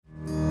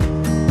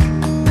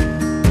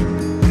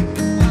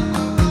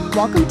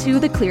Welcome to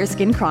the Clear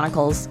Skin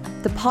Chronicles,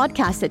 the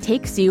podcast that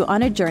takes you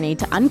on a journey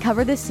to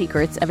uncover the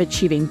secrets of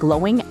achieving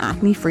glowing,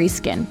 acne-free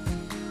skin.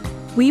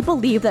 We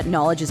believe that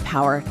knowledge is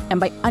power, and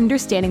by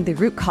understanding the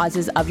root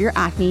causes of your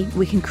acne,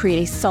 we can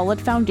create a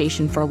solid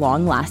foundation for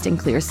long-lasting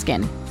clear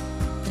skin.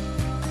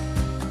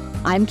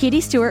 I'm Katie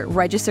Stewart,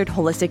 registered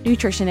holistic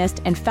nutritionist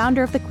and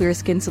founder of the Clear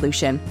Skin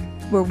Solution,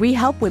 where we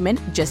help women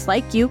just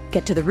like you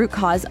get to the root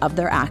cause of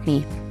their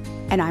acne.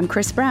 And I'm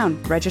Chris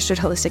Brown, registered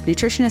holistic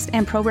nutritionist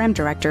and program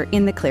director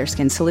in the Clear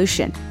Skin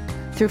Solution.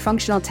 Through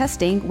functional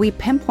testing, we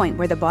pinpoint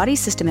where the body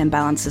system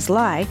imbalances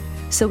lie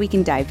so we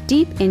can dive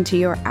deep into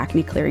your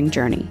acne clearing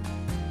journey.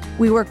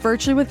 We work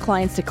virtually with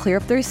clients to clear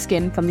up their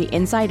skin from the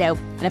inside out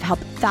and have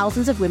helped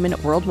thousands of women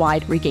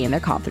worldwide regain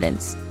their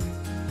confidence.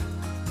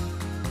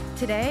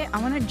 Today,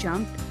 I want to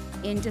jump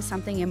into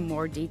something in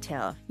more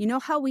detail. You know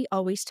how we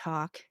always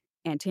talk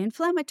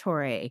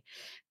anti-inflammatory.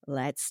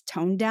 Let's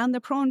tone down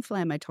the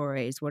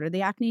pro-inflammatories. What are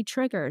the acne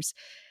triggers?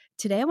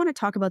 Today, I want to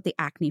talk about the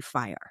acne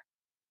fire.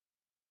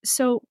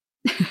 So,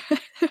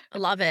 I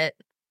love it.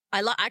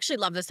 I actually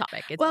love this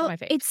topic. It's one of my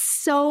favorites. It's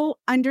so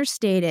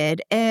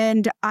understated.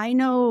 And I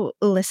know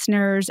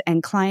listeners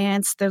and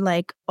clients, they're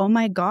like, oh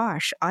my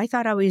gosh, I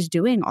thought I was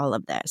doing all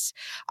of this.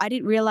 I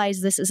didn't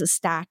realize this is a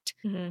stacked,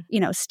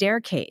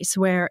 staircase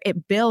where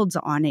it builds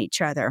on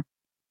each other.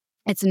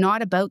 It's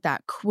not about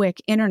that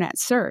quick internet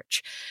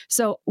search.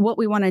 So what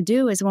we want to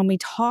do is when we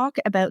talk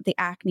about the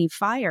acne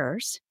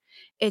fires,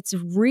 it's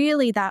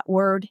really that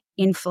word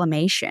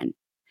inflammation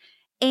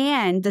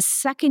and the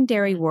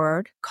secondary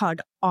word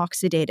called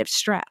oxidative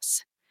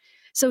stress.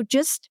 So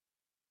just,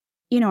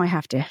 I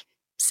have to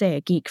say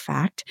a geek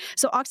fact.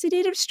 So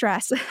oxidative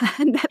stress,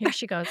 here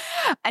she goes.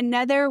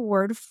 Another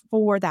word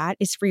for that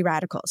is free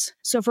radicals.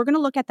 So if we're going to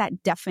look at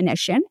that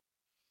definition,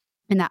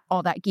 in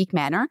all that geek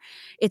manner,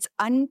 it's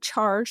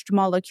uncharged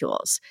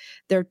molecules.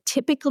 They're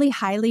typically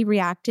highly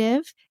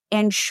reactive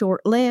and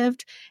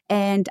short-lived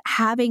and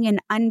having an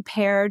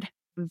unpaired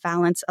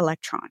valence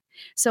electron.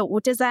 So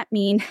what does that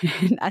mean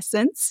in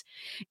essence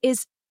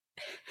is...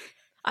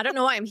 I don't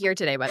know why I'm here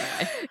today, by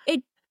the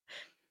way.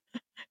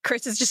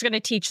 Chris is just going to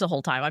teach the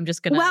whole time. I'm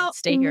just going to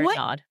stay here and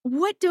nod.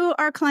 What do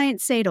our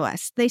clients say to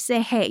us? They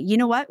say, hey, you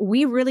know what?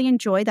 We really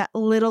enjoy that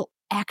little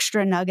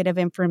extra nugget of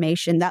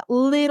information, that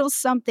little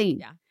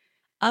something. Yeah.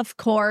 Of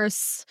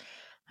course.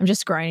 I'm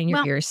just grinding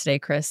your gears today,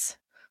 Chris.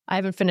 I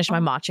haven't finished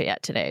my matcha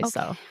yet today,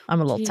 so I'm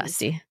a little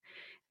testy.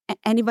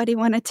 Anybody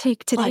want to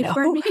take today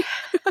for me?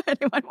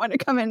 Anyone want to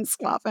come in and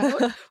swap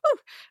out?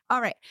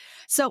 All right.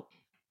 So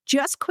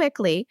just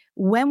quickly,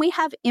 when we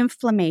have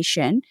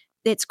inflammation,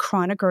 it's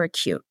chronic or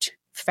acute.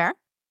 Fair?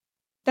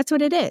 That's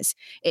what it is.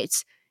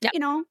 It's,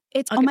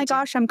 oh my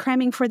gosh, I'm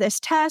cramming for this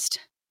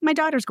test. My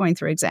daughter's going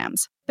through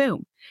exams.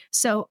 Boom.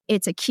 So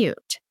it's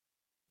acute.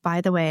 By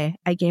the way,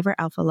 I gave her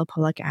alpha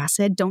lipoic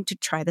acid. Don't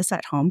try this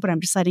at home, but I'm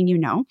just letting you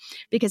know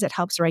because it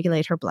helps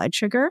regulate her blood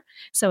sugar.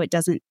 So it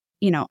doesn't,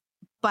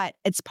 but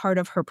it's part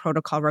of her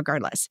protocol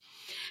regardless.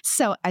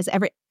 So as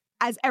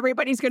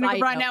everybody's going to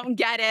run out and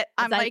get it,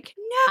 I'm like,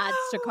 no, adds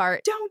to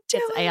cart. Don't do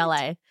it's it.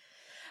 ALA.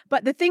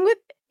 But the thing with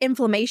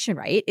inflammation,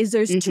 right, is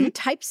there's two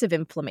types of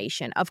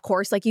inflammation. Of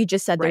course, like you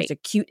just said, there's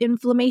acute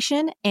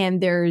inflammation and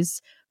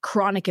there's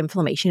chronic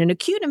inflammation. And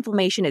acute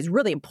inflammation is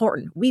really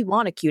important. We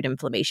want acute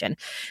inflammation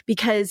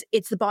because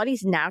it's the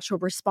body's natural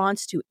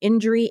response to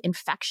injury,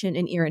 infection,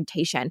 and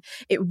irritation.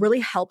 It really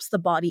helps the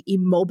body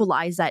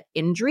immobilize that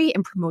injury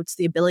and promotes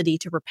the ability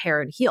to repair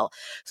and heal.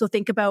 So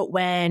think about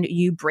when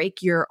you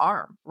break your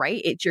arm,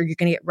 right? You're going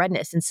to get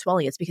redness and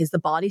swelling. It's because the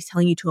body's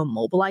telling you to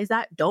immobilize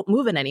that. Don't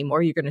move it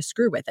anymore. You're going to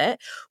screw with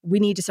it. We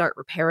need to start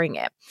repairing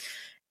it.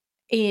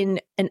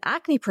 In an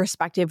acne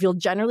perspective, you'll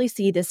generally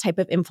see this type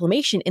of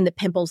inflammation in the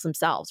pimples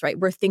themselves, right?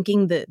 We're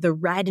thinking the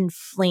red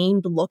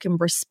inflamed look in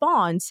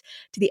response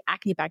to the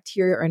acne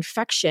bacteria or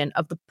infection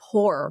of the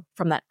pore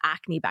from that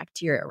acne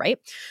bacteria, right?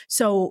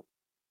 So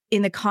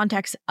in the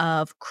context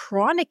of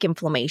chronic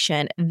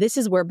inflammation, this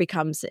is where it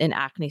becomes an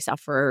acne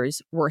sufferer's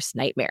worst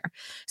nightmare.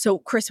 So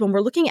Chris, when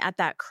we're looking at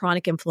that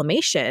chronic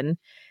inflammation,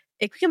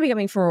 it can be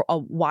coming from a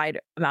wide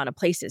amount of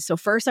places. So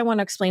first, I want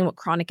to explain what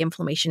chronic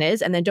inflammation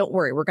is. And then don't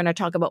worry, we're going to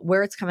talk about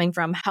where it's coming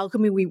from. How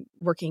can we be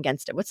working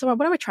against it? What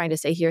am I trying to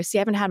say here? See,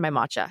 I haven't had my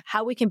matcha.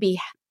 How we can be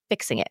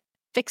fixing it.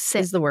 Fix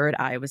is the word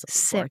I was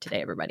looking for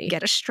today, everybody.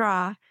 Get a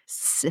straw.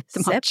 Sip the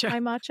matcha. Sip my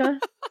matcha.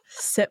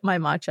 Sip my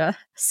matcha.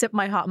 Sip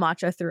my hot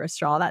matcha through a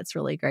straw. That's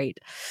really great.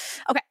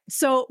 Okay,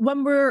 so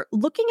when we're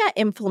looking at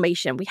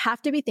inflammation, we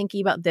have to be thinking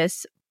about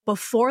this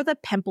before the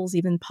pimples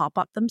even pop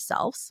up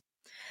themselves.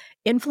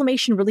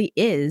 Inflammation really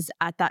is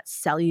at that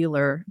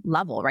cellular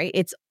level, right?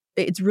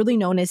 It's really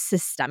known as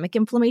systemic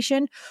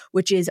inflammation,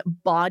 which is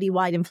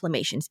body-wide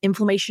inflammation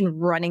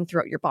running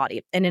throughout your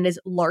body. And it is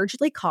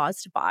largely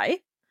caused by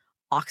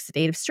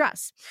oxidative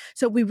stress.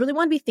 So we really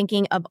want to be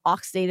thinking of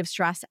oxidative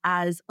stress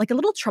as like a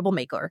little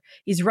troublemaker.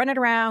 He's running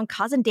around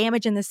causing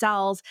damage in the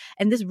cells.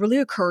 And this really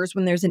occurs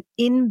when there's an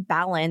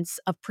imbalance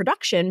of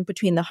production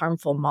between the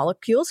harmful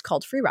molecules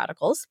called free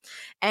radicals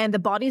and the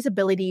body's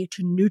ability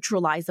to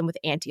neutralize them with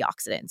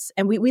antioxidants.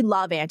 And we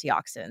love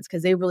antioxidants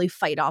because they really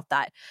fight off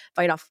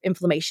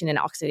inflammation and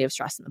oxidative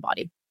stress in the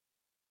body.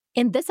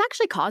 And this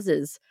actually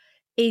causes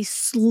a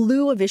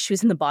slew of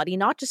issues in the body,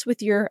 not just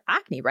with your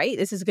acne, right?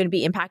 This is going to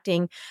be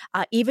impacting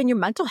even your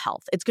mental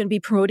health. It's going to be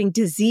promoting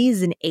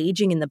disease and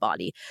aging in the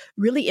body.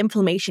 Really,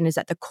 inflammation is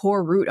at the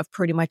core root of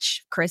pretty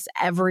much, Chris,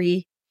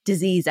 every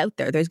disease out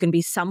there. There's going to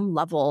be some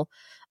level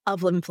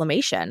of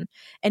inflammation.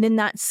 And in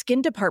that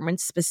skin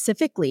department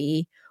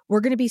specifically,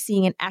 we're going to be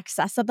seeing an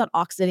excess of that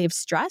oxidative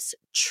stress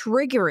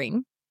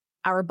triggering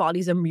our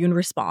body's immune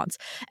response.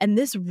 And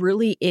this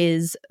really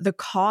is the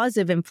cause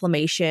of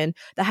inflammation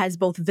that has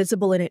both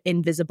visible and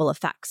invisible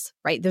effects,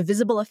 right? The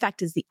visible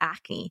effect is the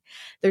acne.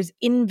 There's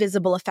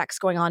invisible effects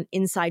going on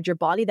inside your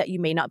body that you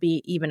may not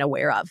be even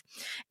aware of.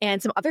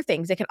 And some other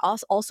things, they can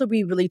also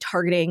be really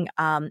targeting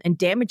and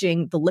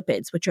damaging the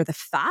lipids, which are the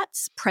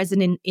fats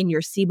present in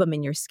your sebum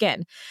in your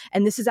skin.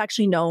 And this is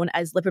actually known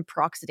as lipid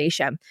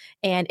peroxidation.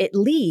 And it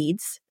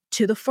leads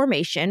to the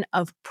formation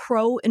of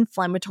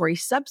pro-inflammatory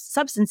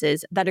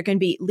substances that are going to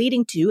be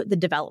leading to the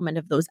development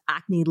of those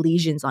acne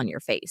lesions on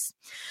your face.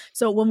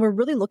 So when we're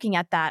really looking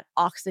at that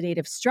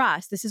oxidative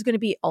stress, this is going to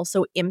be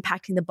also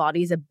impacting the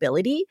body's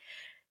ability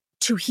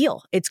to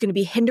heal. It's going to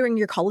be hindering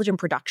your collagen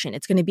production.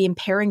 It's going to be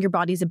impairing your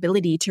body's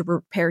ability to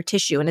repair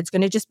tissue. And it's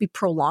going to just be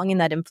prolonging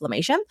that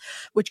inflammation,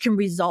 which can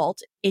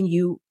result in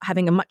you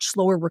having a much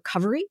slower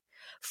recovery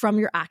from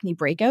your acne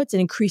breakouts and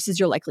increases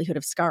your likelihood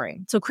of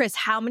scarring. So Chris,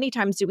 how many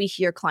times do we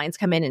hear clients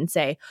come in and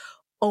say,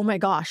 oh my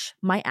gosh,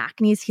 my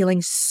acne is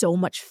healing so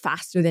much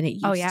faster than it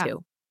used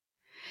to?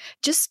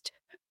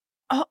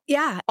 All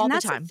and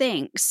that's the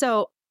thing.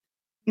 So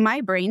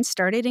my brain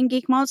started in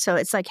geek mode, so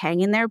it's like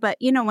hanging there. But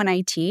when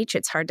I teach,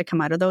 it's hard to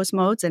come out of those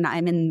modes, and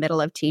I'm in the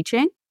middle of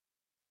teaching.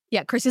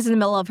 Yeah, Chris is in the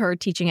middle of her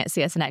teaching at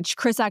CSNH.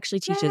 Chris actually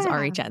teaches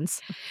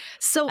RHNs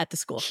at the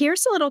school.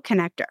 Here's a little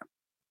connector.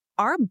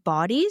 Our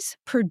bodies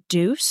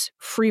produce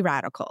free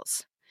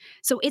radicals.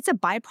 So it's a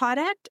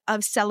byproduct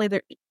of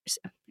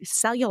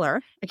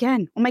cellular.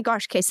 Again, oh my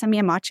gosh, okay, send me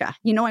a matcha.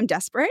 I'm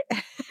desperate.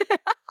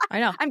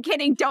 I know. I'm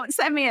kidding. Don't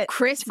send me it.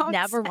 Chris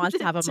never wants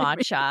to have a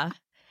matcha.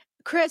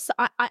 Chris,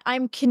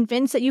 I'm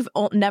convinced that you've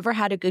never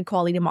had a good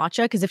quality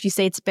matcha, because if you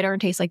say it's bitter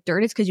and tastes like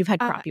dirt, it's because you've had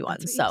crappy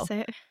ones. So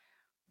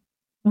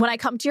when I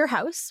come to your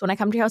house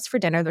for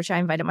dinner, which I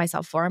invited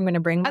myself for, I'm going to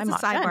bring my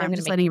matcha. And I'm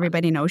just letting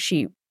everybody know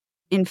she,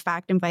 in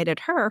fact, invited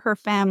her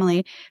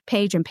family,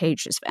 Paige and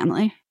Paige's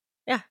family.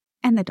 Yeah.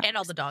 And the dogs. And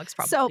all the dogs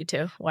probably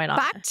too. Why not?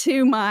 Back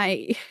to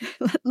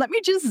let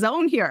me just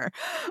zone here.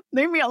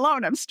 Leave me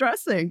alone. I'm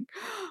stressing.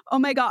 Oh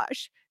my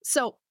gosh.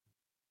 So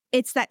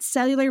it's that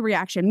cellular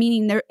reaction,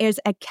 meaning there is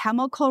a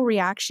chemical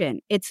reaction.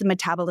 It's the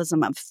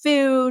metabolism of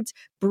foods,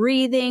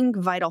 breathing,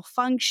 vital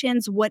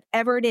functions,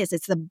 whatever it is.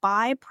 It's the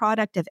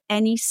byproduct of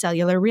any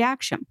cellular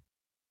reaction.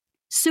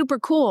 Super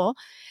cool.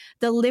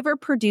 The liver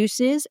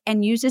produces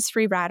and uses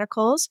free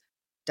radicals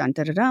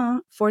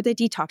for the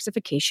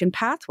detoxification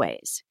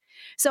pathways.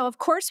 So, of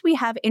course, we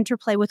have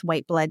interplay with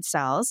white blood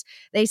cells.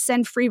 They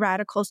send free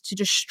radicals to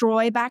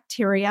destroy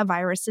bacteria,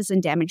 viruses,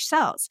 and damaged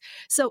cells.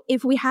 So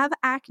if we have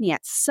acne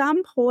at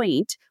some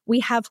point, we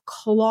have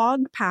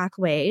clogged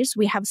pathways,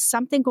 we have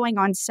something going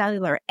on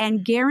cellular,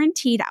 and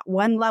guaranteed at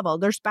one level,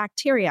 there's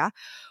bacteria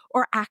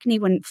or acne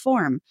wouldn't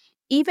form.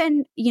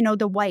 Even,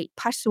 the white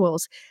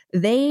pustules,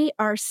 they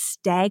are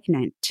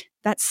stagnant.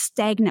 That's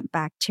stagnant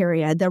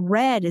bacteria. The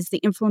red is the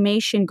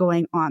inflammation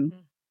going on.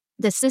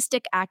 The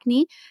cystic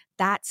acne,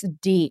 that's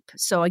deep.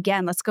 So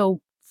again, let's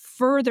go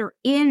further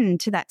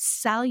into that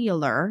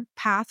cellular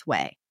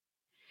pathway.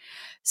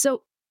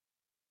 So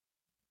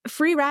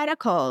free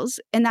radicals,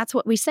 and that's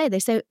what we say. They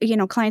say,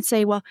 clients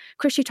say, well,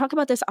 Chris, you talk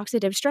about this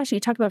oxidative stress, and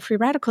you talk about free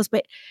radicals,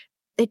 but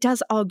it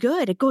does all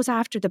good. It goes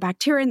after the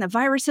bacteria and the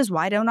viruses.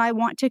 Why don't I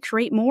want to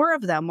create more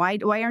of them? Why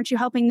aren't you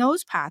helping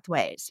those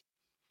pathways?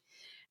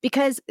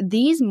 Because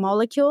these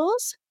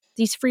molecules,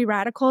 these free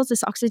radicals,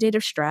 this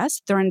oxidative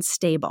stress, they're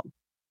unstable.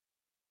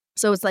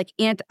 So it's like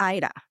Aunt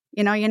Ida.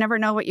 You never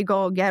know what you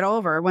go get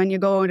over when you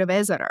go to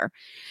visit her.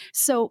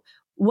 So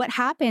what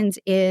happens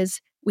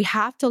is we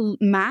have to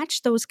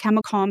match those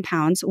chemical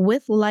compounds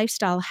with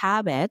lifestyle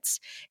habits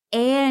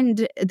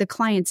and the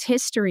client's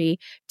history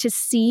to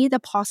see the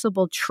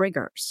possible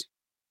triggers.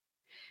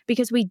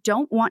 Because we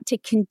don't want to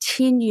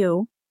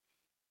continue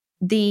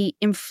the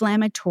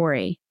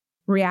inflammatory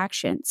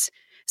reactions.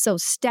 So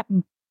step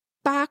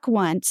back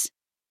once.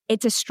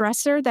 It's a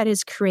stressor that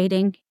is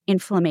creating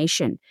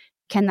inflammation.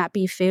 Can that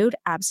be food?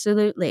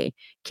 Absolutely.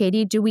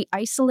 Katie, do we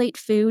isolate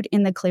food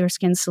in the clear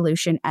skin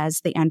solution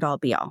as the end all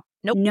be all?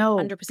 Nope. No,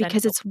 100%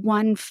 because it's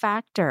one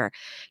factor.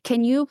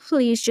 Can you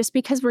please, just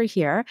because we're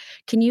here,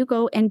 can you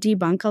go and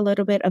debunk a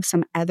little bit of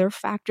some other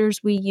factors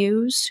we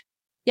use?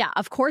 Yeah,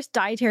 of course,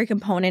 dietary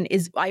component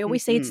is, I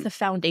always say it's the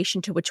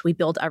foundation to which we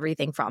build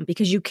everything from,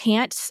 because you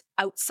can't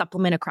out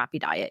supplement a crappy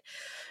diet.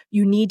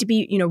 You need to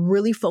be,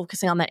 really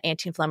focusing on that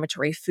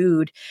anti-inflammatory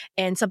food.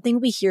 And something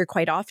we hear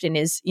quite often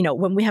is,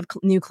 when we have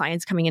new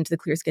clients coming into the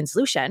Clear Skin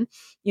Solution,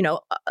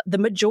 the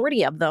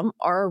majority of them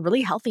are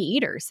really healthy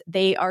eaters.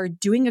 They are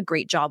doing a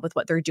great job with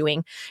what they're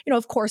doing.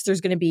 Of course, there's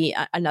going to be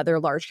another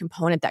large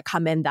component that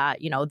come in that,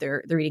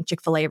 they're eating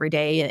Chick-fil-A every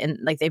day and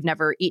like they've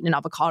never eaten an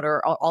avocado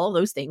or all of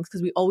those things,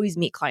 because we always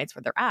meet clients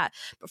where they're at.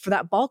 But for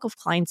that bulk of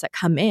clients that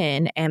come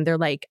in and they're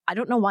like, I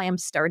don't know why I'm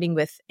starting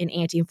with an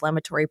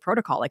anti-inflammatory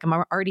protocol. Like, I'm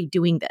already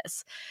doing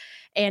this.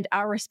 And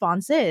our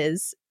response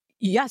is,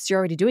 yes, you're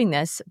already doing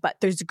this, but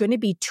there's going to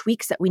be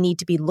tweaks that we need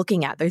to be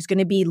looking at. There's going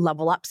to be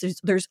level ups.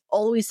 There's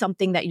always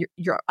something that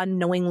you're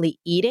unknowingly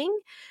eating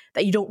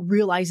that you don't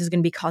realize is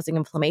going to be causing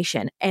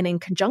inflammation. And in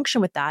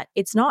conjunction with that,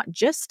 it's not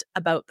just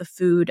about the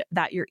food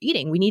that you're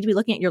eating. We need to be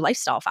looking at your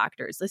lifestyle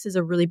factors. This is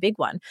a really big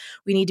one.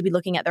 We need to be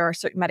looking at, there are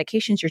certain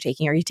medications you're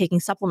taking. Are you taking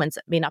supplements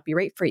that may not be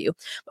right for you?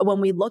 But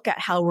when we look at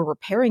how we're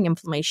repairing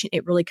inflammation,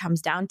 it really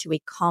comes down to a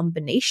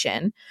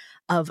combination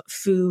of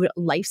food,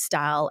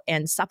 lifestyle,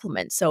 and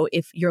supplements. So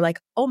if you're like,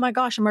 oh my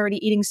gosh, I'm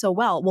already eating so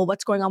well. Well,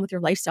 what's going on with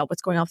your lifestyle?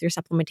 What's going on with your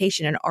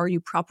supplementation? And are you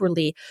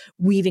properly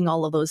weaving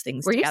all of those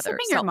things together? Were you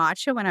sipping your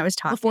matcha when I was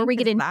talking? Before we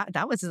get in, I'm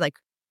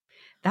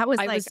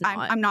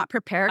not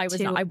prepared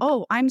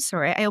I'm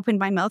sorry. I opened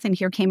my mouth and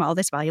here came all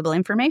this valuable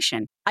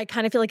information. I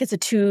kind of feel like it's a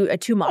two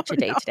matcha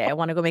day today. I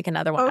want to go make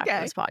another one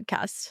after this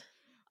podcast.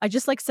 I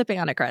just like sipping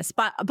on it, Chris.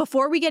 But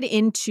before we get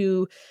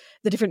into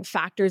the different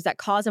factors that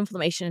cause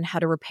inflammation and how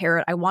to repair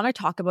it, I want to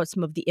talk about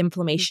some of the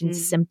inflammation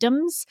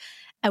symptoms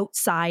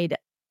outside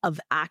of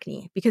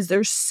acne, because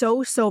there's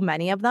so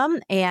many of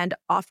them. And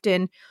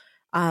often,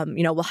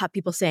 we'll have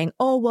people saying,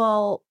 oh,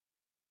 well,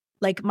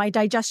 like my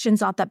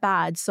digestion's not that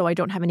bad, so I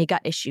don't have any gut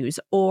issues,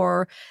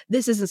 or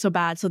this isn't so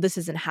bad, so this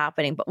isn't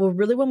happening. But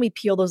when we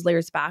peel those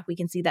layers back, we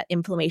can see that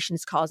inflammation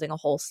is causing a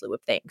whole slew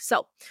of things.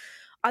 So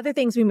other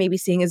things we may be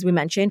seeing, as we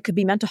mentioned, could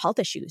be mental health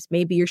issues.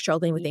 Maybe you're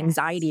struggling with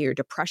anxiety or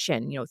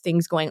depression,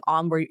 things going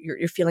on where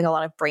you're feeling a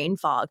lot of brain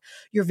fog.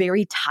 You're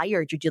very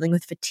tired. You're dealing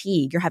with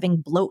fatigue. You're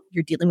having bloat.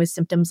 You're dealing with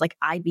symptoms like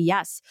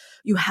IBS.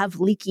 You have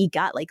leaky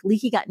gut. Like,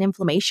 leaky gut and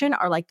inflammation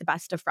are like the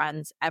best of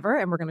friends ever.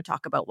 And we're going to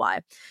talk about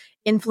why.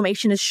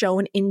 Inflammation is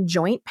shown in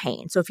joint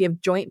pain. So if you have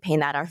joint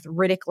pain, that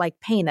arthritic-like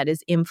pain, that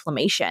is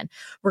inflammation.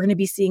 We're going to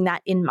be seeing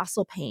that in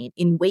muscle pain,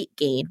 in weight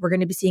gain. We're going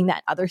to be seeing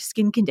that in other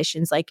skin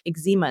conditions like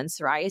eczema and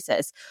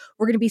psoriasis.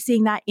 We're going to be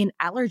seeing that in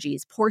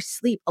allergies, poor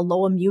sleep, a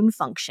low immune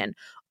function.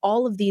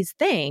 All of these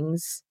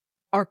things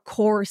are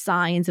core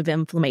signs of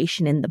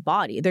inflammation in the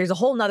body. There's a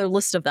whole nother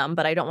list of them,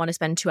 but I don't want to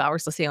spend 2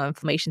 hours listening on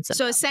inflammation symptoms.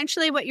 So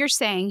essentially what you're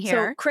saying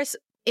here, so Chris,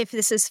 if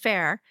this is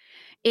fair,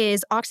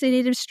 is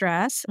oxidative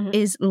stress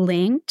is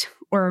linked,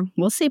 or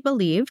we'll say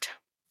believed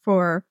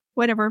for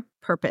whatever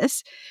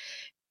purpose.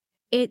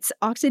 It's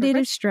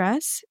oxidative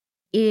stress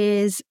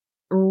is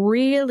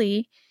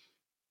really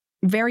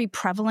very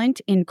prevalent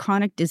in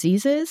chronic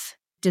diseases,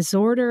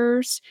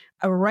 disorders,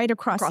 right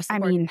across the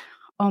board.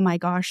 Oh my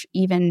gosh,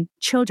 even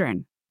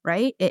children,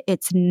 right?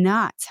 It's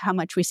nuts how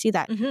much we see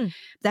that.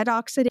 That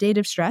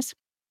oxidative stress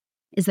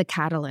is the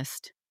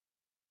catalyst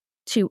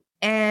to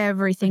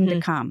everything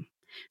to come.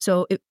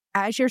 So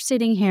as you're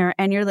sitting here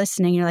and you're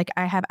listening, you're like,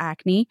 I have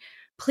acne.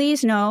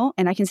 Please know,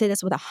 and I can say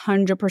this with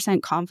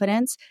 100%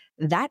 confidence,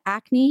 that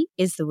acne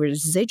is the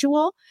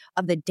residual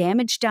of the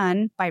damage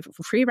done by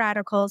free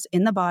radicals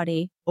in the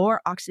body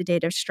or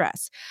oxidative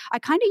stress. I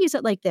kind of use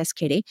it like this,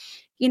 Katie.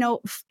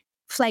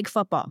 Flag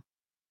football.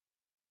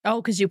 Oh,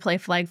 because you play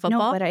flag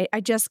football? No, but I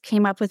just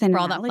came up with an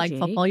analogy. All that flag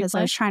football you play?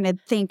 I was trying to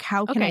think,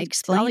 how can I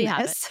explain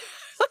this?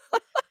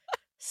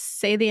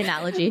 Say the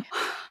analogy.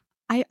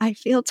 I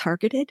feel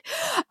targeted.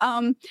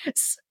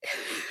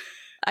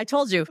 I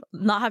told you,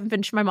 not having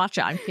finished my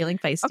matcha, I'm feeling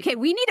feisty. Okay,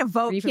 we need a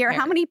vote here.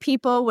 How many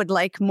people would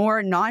like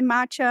more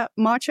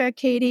non-matcha,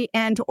 Katie,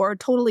 or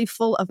totally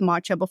full of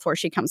matcha before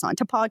she comes on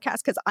to podcast?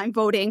 Because I'm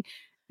voting.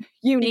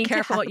 You need to be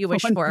careful what you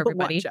wish for,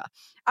 everybody. Matcha.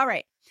 All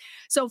right.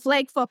 So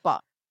flag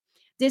football.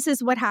 This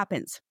is what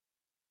happens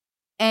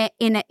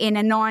in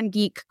a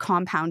non-geek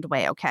compound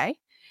way, okay?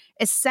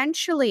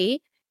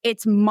 Essentially,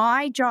 it's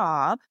my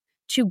job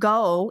to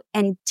go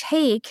and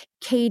take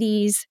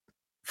Katie's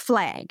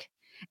flag,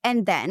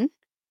 and then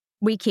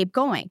we keep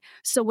going.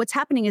 So what's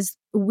happening is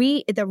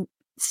the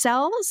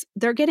cells,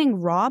 they're getting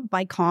robbed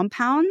by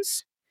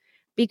compounds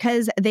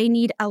because they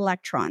need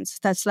electrons.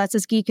 That's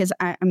as geek as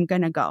I'm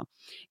going to go.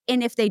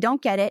 And if they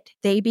don't get it,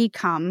 they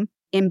become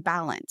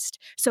imbalanced.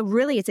 So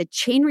really, it's a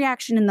chain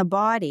reaction in the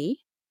body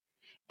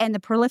and the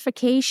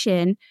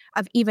proliferation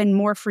of even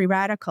more free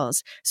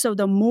radicals. So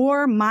the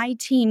more my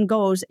team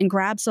goes and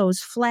grabs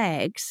those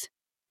flags,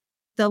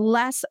 the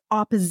less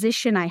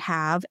opposition I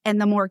have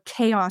and the more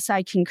chaos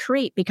I can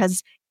create,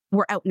 because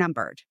we're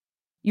outnumbered.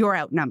 You're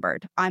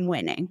outnumbered. I'm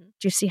winning.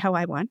 Do you see how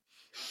I won?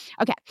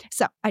 Okay.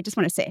 So I just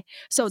want to say,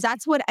 so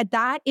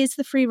that is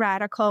the free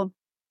radical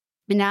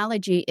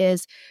analogy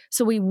is,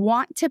 so we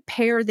want to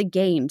pair the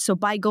game. So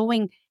by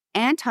going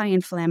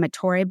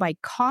anti-inflammatory by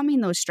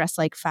calming those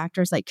stress-like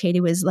factors like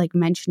Katie was like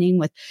mentioning,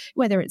 with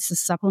whether it's the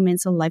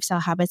supplements, the lifestyle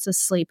habits, the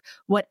sleep,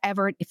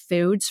 whatever,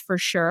 foods for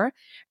sure.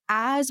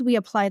 As we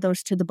apply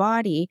those to the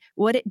body,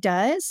 what it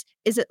does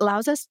is it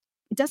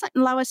doesn't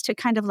allow us to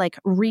kind of like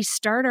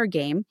restart our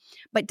game,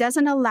 but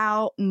doesn't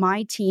allow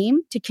my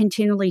team to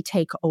continually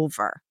take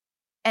over.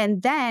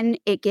 And then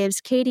it gives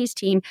Katie's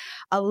team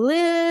a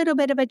little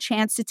bit of a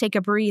chance to take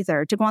a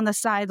breather, to go on the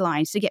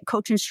sidelines, to get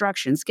coach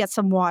instructions, get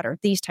some water,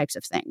 these types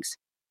of things.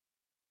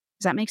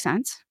 Does that make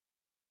sense?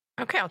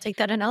 Okay, I'll take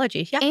that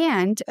analogy. Yeah.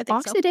 And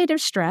oxidative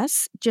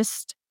stress,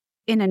 just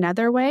in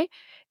another way,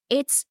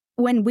 it's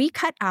when we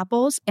cut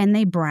apples and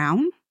they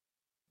brown,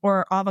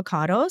 or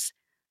avocados,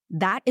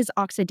 that is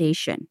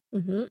oxidation.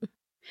 Mm-hmm.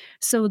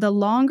 So the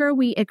longer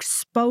we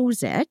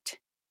expose it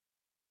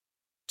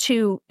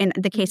to, in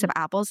the case of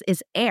apples,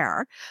 is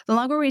air. The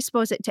longer we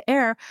expose it to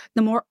air,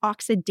 the more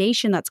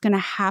oxidation that's going to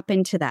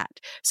happen to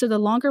that. So the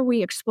longer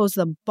we expose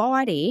the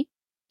body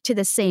to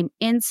the same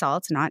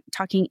insults, not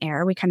talking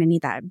air, we kind of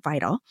need that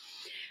vital.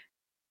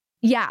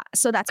 Yeah,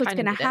 so that's what's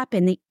going to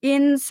happen. The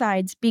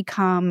insides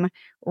become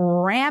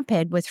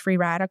rampant with free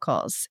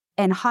radicals,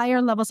 and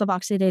higher levels of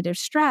oxidative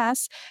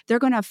stress, they're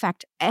going to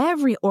affect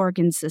every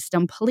organ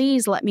system.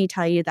 Please let me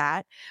tell you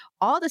that.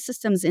 All the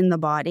systems in the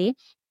body.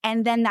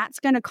 And then that's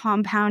going to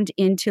compound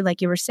into,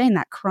 like you were saying,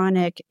 that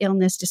chronic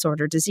illness,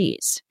 disorder,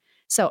 disease.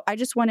 So I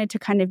just wanted to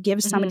kind of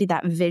give somebody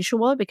that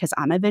visual, because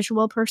I'm a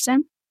visual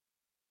person.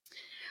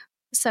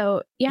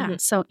 So yeah,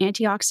 so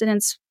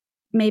antioxidants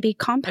maybe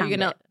compound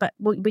it, but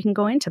we can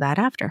go into that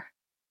after.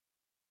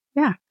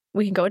 Yeah.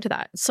 We can go into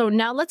that. So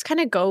now let's kind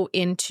of go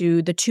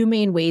into the two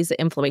main ways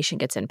that inflammation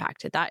gets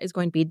impacted. That is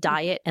going to be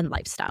diet and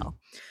lifestyle.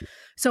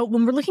 So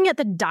when we're looking at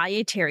the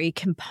dietary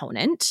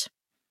component,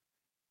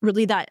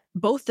 really that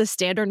both the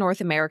standard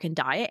North American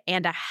diet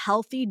and a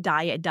healthy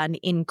diet done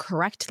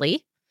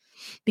incorrectly,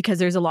 because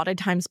there's a lot of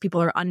times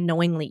people are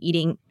unknowingly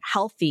eating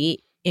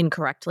healthy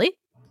incorrectly.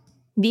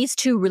 These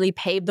two really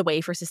pave the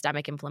way for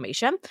systemic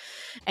inflammation.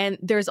 And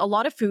there's a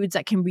lot of foods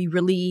that can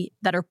be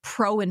that are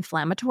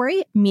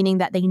pro-inflammatory, meaning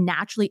that they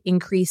naturally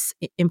increase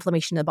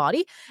inflammation in the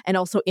body and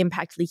also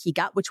impact leaky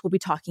gut, which we'll be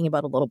talking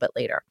about a little bit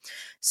later.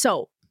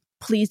 So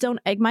please don't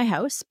egg my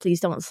house.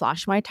 Please don't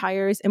slash my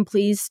tires. And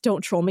please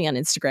don't troll me on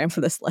Instagram for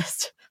this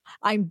list.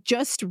 I'm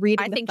just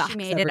reading the facts. I think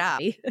she made it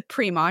up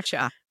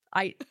pre-matcha.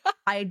 I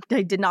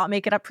did not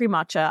make it up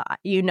pre-matcha.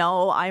 You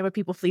know, I'm a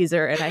people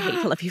pleaser and I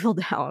hate to let people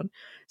down.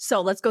 So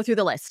let's go through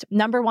the list.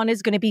 Number 1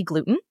 is going to be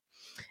gluten.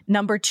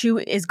 Number 2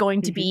 is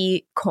going to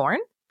be corn.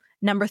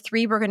 Number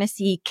 3, we're going to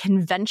see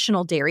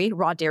conventional dairy,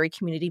 raw dairy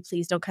community.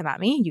 Please don't come at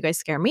me. You guys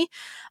scare me.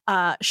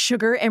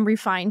 Sugar and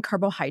refined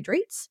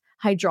carbohydrates,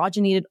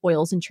 hydrogenated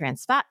oils and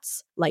trans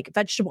fats like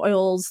vegetable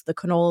oils, the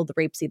canola, the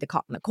rapeseed, the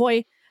cotton,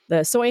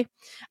 the soy,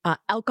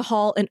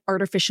 alcohol, and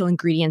artificial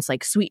ingredients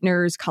like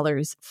sweeteners,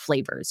 colors,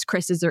 flavors.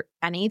 Chris, is there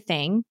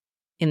anything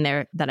in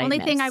there that I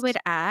missed? Only thing I would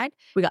add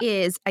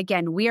is,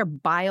 again, we are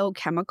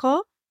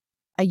biochemical,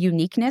 a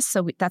uniqueness.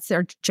 So that's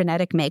their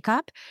genetic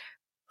makeup.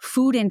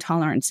 Food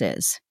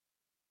intolerances.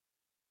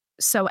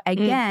 So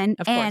again,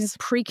 and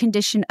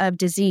precondition of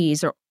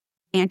disease or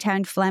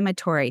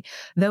anti-inflammatory.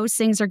 Those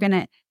things are going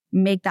to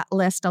make that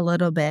list a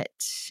little bit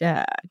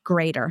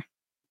greater.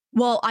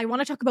 Well, I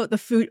want to talk about the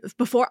food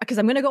before, because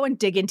I'm going to go and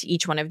dig into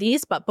each one of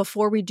these. But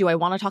before we do, I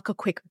want to talk a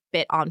quick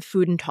bit on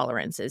food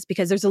intolerances,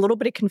 because there's a little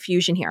bit of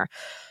confusion here.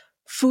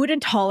 Food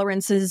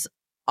intolerances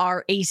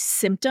are a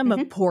symptom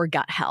of poor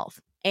gut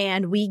health.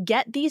 And we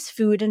get these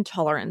food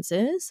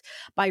intolerances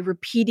by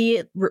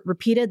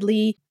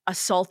repeatedly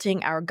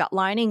assaulting our gut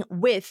lining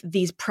with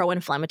these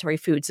pro-inflammatory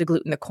foods, the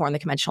gluten, the corn, the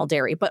conventional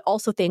dairy, but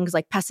also things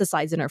like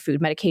pesticides in our food,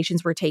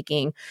 medications we're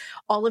taking,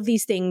 all of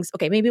these things.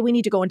 Okay, maybe we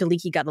need to go into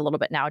leaky gut a little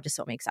bit now, just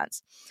so it makes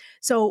sense.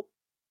 So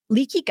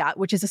leaky gut,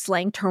 which is a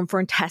slang term for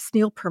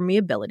intestinal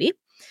permeability,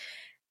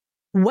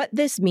 what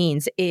this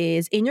means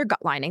is in your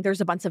gut lining,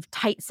 there's a bunch of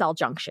tight cell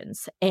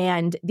junctions.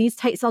 And these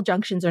tight cell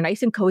junctions are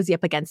nice and cozy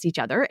up against each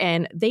other.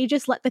 And they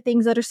just let the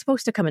things that are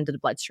supposed to come into the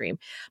bloodstream.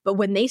 But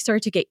when they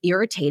start to get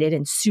irritated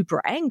and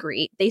super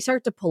angry, they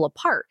start to pull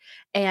apart.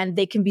 And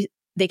they can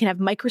have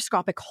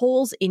microscopic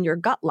holes in your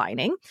gut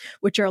lining,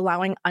 which are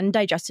allowing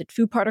undigested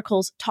food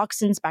particles,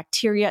 toxins,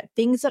 bacteria,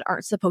 things that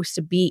aren't supposed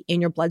to be in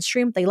your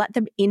bloodstream. They let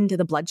them into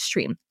the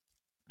bloodstream.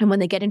 And when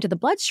they get into the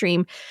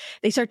bloodstream,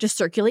 they start to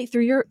circulate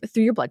through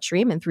your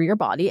bloodstream and through your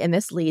body. And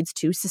this leads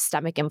to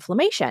systemic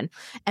inflammation.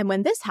 And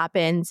when this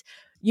happens,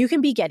 you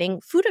can be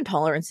getting food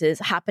intolerances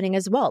happening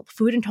as well.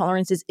 Food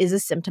intolerances is a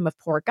symptom of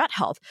poor gut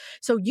health.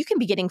 So you can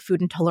be getting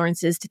food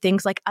intolerances to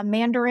things like a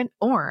mandarin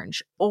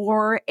orange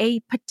or a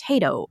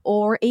potato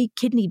or a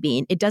kidney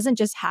bean. It doesn't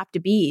just have to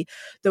be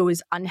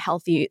those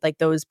unhealthy, like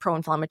those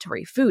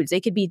pro-inflammatory foods.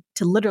 They could be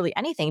to literally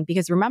anything,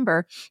 because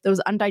remember, those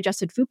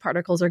undigested food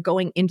particles are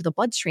going into the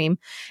bloodstream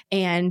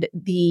and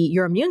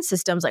your immune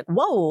system's like,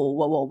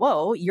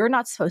 whoa, you're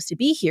not supposed to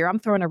be here. I'm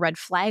throwing a red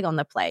flag on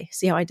the play.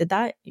 See how I did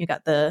that? You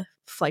got the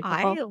flight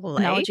I football like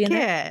analogy in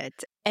there.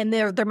 it. And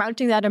they're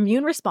mounting that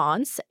immune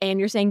response, and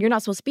you're saying you're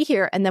not supposed to be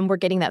here, and then we're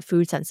getting that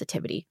food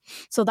sensitivity.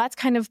 So that's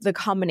kind of the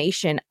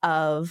combination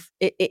of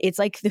it's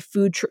like the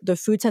food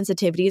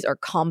sensitivities are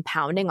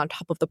compounding on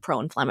top of the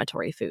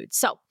pro-inflammatory food.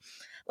 So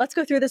let's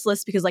go through this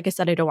list because, like I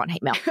said, I don't want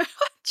hate mail.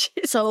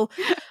 So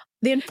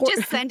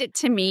just send it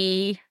to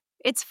me.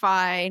 It's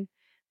fine.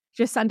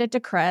 Just send it to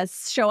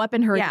Chris. Show up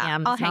in her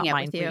DMs. I'll hang out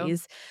mine, with you.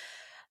 Please.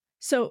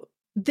 So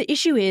the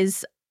issue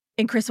is,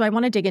 and Chris, so I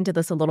want to dig into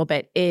this a little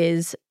bit,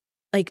 is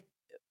like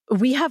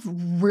we have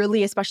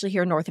really, especially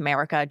here in North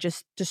America,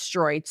 just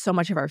destroyed so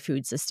much of our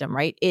food system,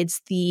 right?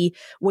 It's the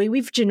way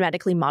we've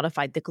genetically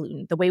modified the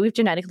gluten, the way we've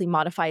genetically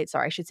modified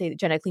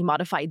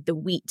the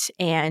wheat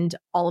and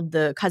all of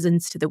the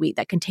cousins to the wheat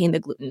that contain the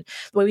gluten,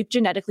 the way we've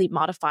genetically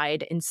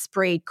modified and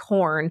sprayed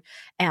corn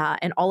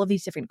and all of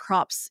these different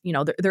crops. You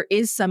know, there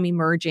is some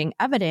emerging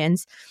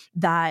evidence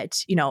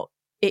that, you know,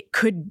 it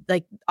could,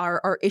 like,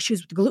 our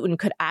issues with gluten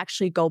could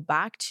actually go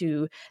back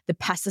to the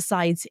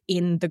pesticides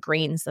in the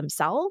grains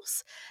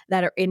themselves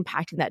that are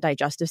impacting that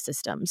digestive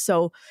system.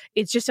 So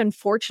it's just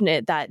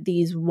unfortunate that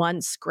these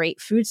once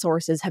great food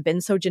sources have been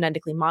so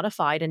genetically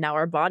modified and now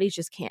our bodies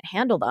just can't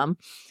handle them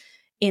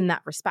in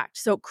that respect.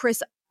 So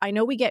Chris, I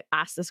know we get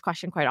asked this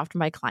question quite often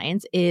by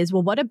clients is,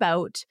 well, what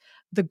about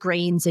the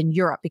grains in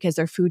Europe because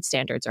their food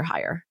standards are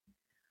higher?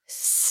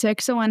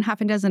 6 of one,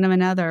 half a dozen of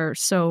another.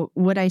 So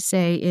what I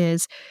say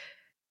is,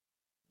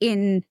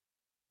 in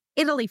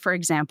Italy, for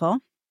example,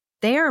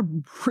 they're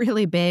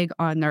really big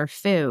on their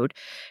food.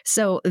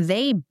 So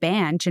they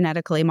ban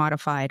genetically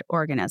modified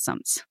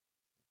organisms.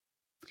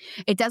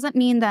 It doesn't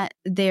mean that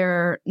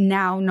they're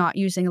now not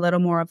using a little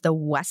more of the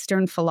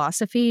Western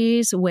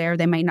philosophies where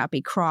they might not be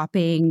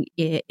cropping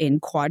in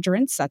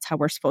quadrants. That's how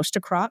we're supposed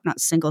to crop, not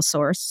single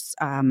source,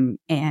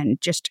 and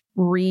just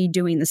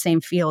redoing the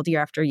same field year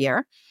after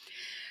year.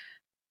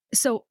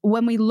 So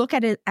when we look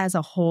at it as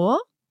a whole,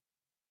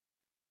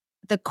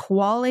 the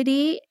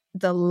quality,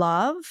 the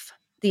love,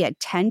 the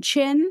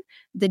attention,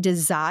 the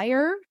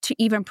desire to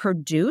even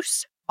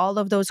produce all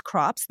of those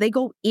crops, they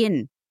go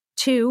in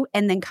to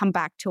and then come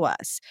back to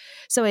us.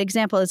 So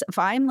example is if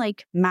I'm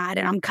like mad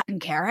and I'm cutting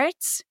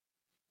carrots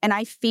and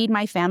I feed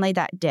my family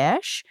that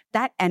dish,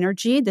 that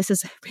energy,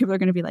 people are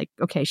going to be like,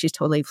 okay, she's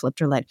totally flipped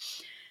her lid.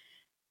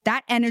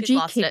 That energy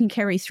can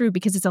carry through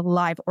because it's a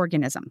live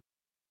organism.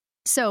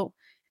 So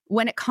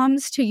when it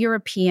comes to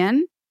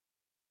European,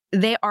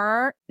 they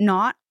are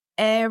not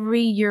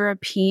every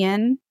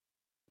European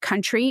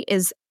country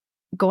is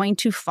going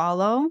to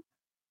follow,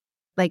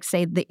 like,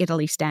 say, the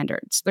Italy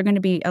standards. They're going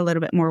to be a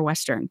little bit more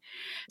Western.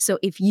 So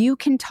if you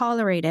can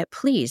tolerate it,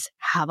 please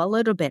have a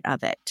little bit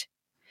of it.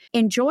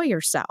 Enjoy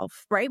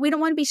yourself, right? We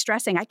don't want to be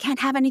stressing. I can't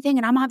have anything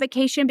and I'm on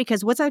vacation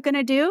because what's that going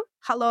to do?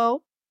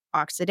 Hello,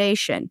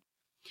 oxidation.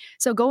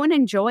 So go and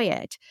enjoy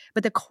it.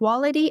 But the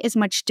quality is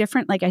much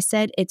different. Like I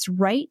said, it's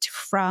right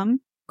from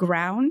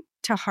ground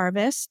to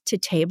harvest to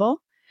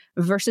table.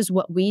 Versus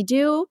what we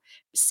do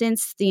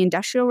since the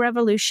Industrial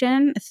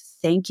Revolution.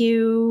 Thank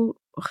you.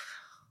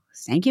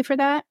 Thank you for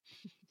that.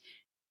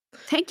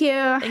 Thank you.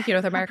 Thank you,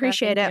 North America.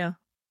 Appreciate it.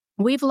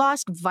 We've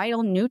lost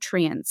vital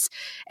nutrients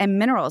and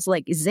minerals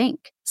like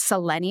zinc,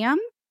 selenium,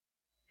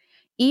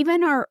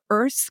 even our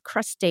Earth's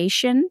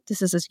crustacean.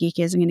 This is as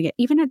geeky as I'm going to get.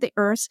 Even at the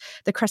Earth's,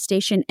 the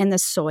crustacean in the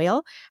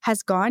soil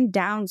has gone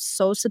down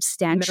so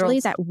substantially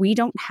that we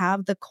don't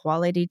have the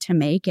quality to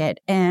make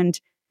it.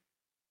 And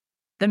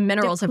the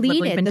minerals have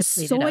literally been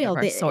depleted out of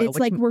our soil. It's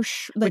like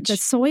the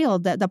soil,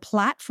 the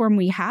platform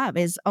we have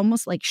is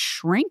almost like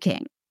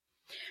shrinking.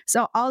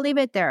 So I'll leave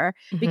it there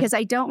because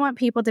I don't want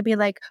people to be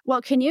like,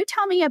 well, can you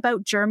tell me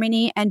about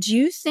Germany? And do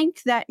you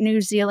think that New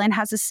Zealand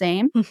has the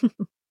same?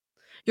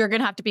 You're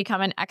going to have to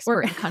become an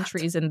expert in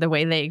countries and the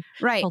way they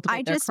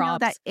cultivate their crops. Know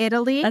that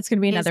Italy that's going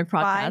to be another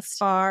podcast.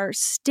 By far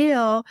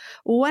still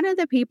one of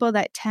the people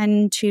that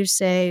tend to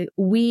say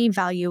we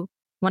value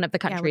one of the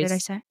countries. Yeah,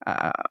 what did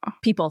I say?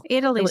 People.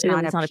 Italy's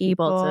not a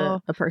people.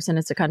 It's a person.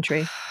 It's a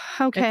country.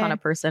 Okay. It's not a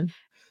person.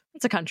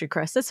 It's a country,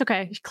 Chris. It's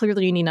okay.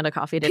 Clearly you need another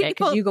coffee today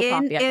because you go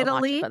coffee. In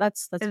Italy, but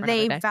that's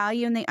they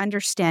value and they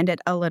understand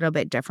it a little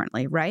bit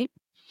differently, right?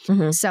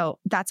 Mm-hmm. So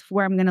that's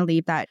where I'm going to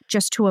leave that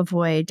just to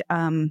avoid,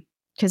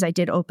 because I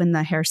did open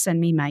the here, send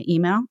me my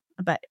email,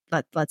 but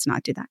let's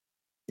not do that.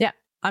 Yeah.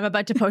 I'm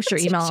about to post your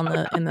email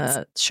in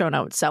the show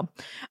notes. So,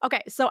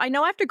 okay. So I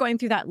know after going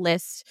through that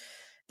list,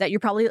 that you're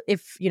probably,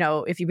 if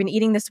you've been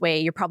eating this way,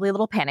 you're probably a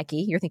little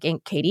panicky. You're thinking,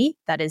 Katie,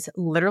 that is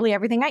literally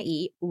everything I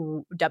eat.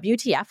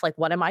 WTF, like,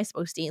 what am I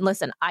supposed to eat? And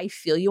listen, I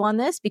feel you on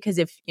this because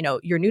if,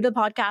 you're new to the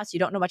podcast, you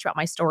don't know much about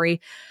my story.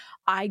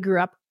 I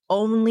grew up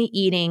only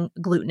eating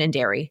gluten and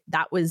dairy.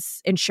 That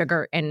was in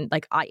sugar. And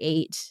like, I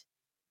ate,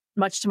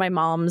 much to my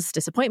mom's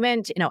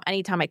disappointment,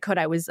 anytime I could,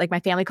 I was like,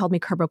 my family called me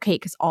carbo cake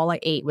because all I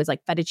ate was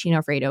like fettuccine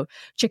Alfredo,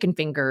 chicken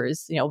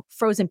fingers,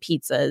 frozen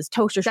pizzas,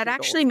 toaster strudels. That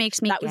actually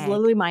makes me That was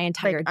literally my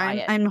entire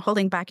diet. I'm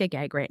holding back a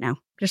gag right now.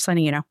 Just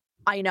letting you know.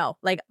 I know.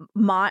 Like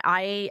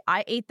I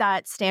ate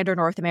that standard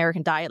North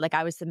American diet. Like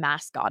I was the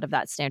mascot of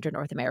that standard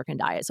North American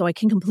diet. So I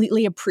can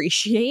completely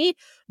appreciate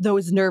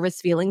those nervous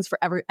feelings for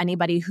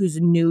anybody who's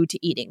new to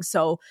eating.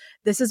 So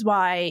this is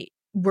why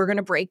we're going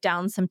to break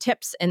down some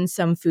tips and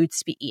some foods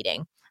to be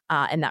eating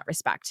in that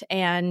respect.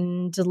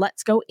 And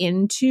let's go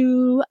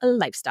into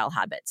lifestyle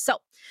habits. So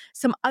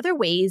some other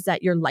ways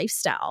that your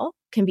lifestyle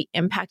can be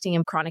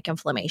impacting chronic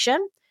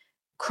inflammation.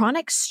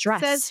 Chronic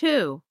stress. Says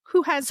who?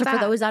 Who has so that?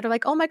 for those that are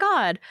like, oh my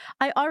God,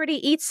 I already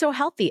eat so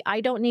healthy.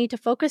 I don't need to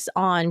focus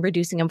on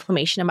reducing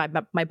inflammation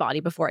in my body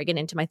before I get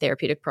into my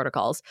therapeutic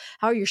protocols.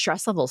 How are your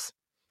stress levels?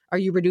 Are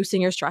you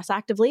reducing your stress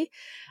actively?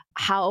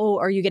 How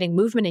are you getting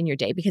movement in your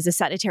day? Because a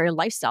sedentary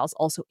lifestyle is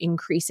also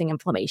increasing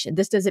inflammation.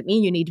 This doesn't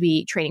mean you need to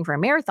be training for a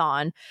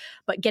marathon,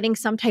 but getting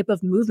some type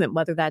of movement,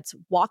 whether that's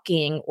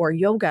walking or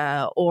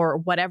yoga or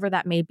whatever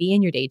that may be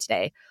in your day to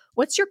day.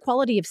 What's your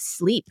quality of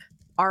sleep?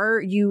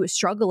 Are you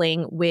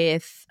struggling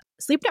with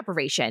sleep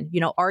deprivation?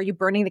 Are you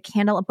burning the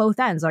candle at both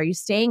ends? Are you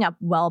staying up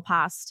well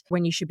past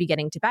when you should be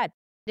getting to bed?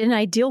 In an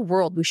ideal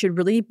world, we should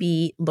really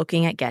be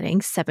looking at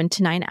getting 7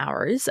 to 9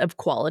 hours of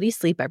quality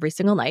sleep every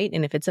single night.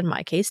 And if it's in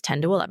my case,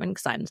 10 to 11,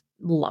 because I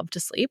love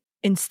to sleep,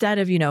 instead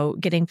of,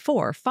 getting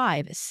 4,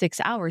 5,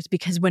 6 hours,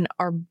 because when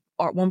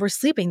we're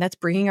sleeping, that's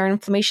bringing our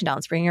inflammation down.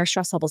 It's bringing our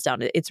stress levels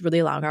down. It's really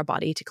allowing our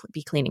body to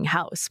be cleaning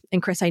house.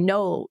 And Chris, I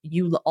know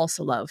you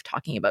also love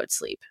talking about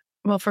sleep.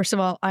 Well, first of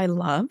all, I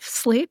love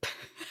sleep.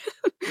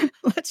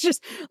 Let's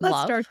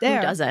start there.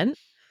 Who doesn't?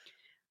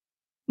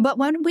 But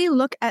when we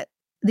look at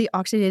the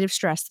oxidative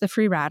stress, the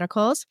free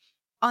radicals,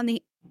 on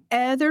the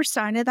other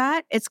side of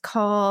that, it's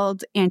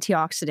called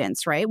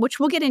antioxidants, right? Which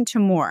we'll get into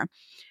more.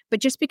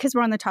 But just because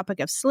we're on the topic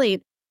of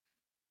sleep,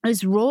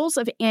 those roles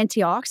of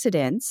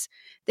antioxidants,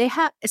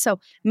 so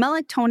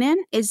melatonin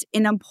is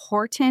an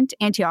important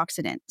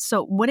antioxidant.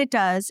 So what it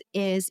does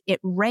is it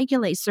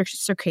regulates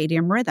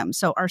circadian rhythm,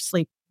 so our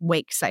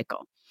sleep-wake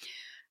cycle.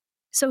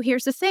 So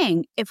here's the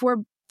thing. If we're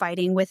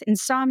fighting with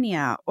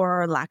insomnia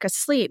or lack of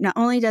sleep, not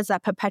only does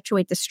that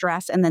perpetuate the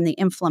stress and then the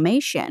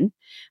inflammation,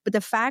 but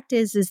the fact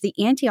is the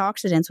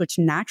antioxidants, which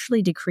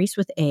naturally decrease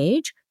with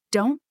age,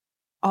 don't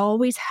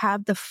always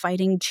have the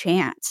fighting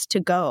chance to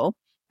go.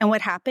 And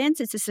what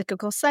happens? It's a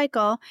cyclical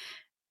cycle,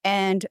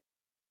 and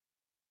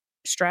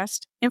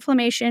stress,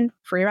 inflammation,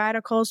 free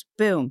radicals,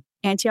 boom,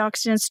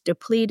 antioxidants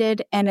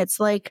depleted. And it's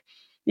like,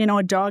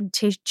 a dog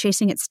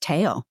chasing its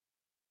tail,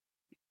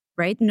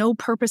 right? No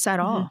purpose at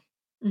all.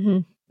 Mm-hmm.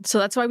 So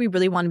that's why we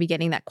really want to be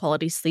getting that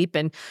quality sleep.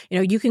 And,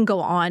 you can go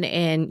on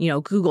and,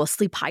 Google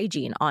sleep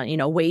hygiene on,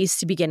 ways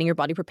to be getting your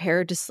body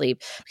prepared to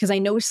sleep, because I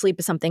know sleep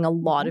is something a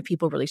lot of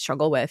people really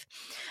struggle with.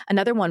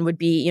 Another one would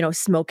be,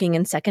 smoking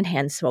and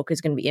secondhand smoke is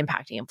going to be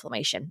impacting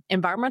inflammation.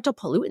 Environmental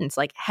pollutants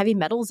like heavy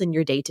metals in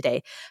your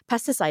day-to-day,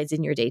 pesticides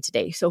in your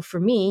day-to-day. So for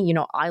me,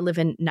 I live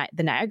in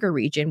the Niagara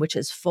region, which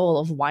is full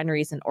of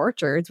wineries and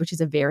orchards, which is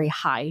a very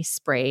high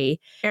spray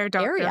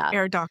area.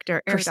 Air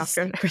doctor. Chris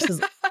is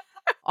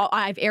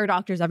I have air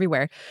doctors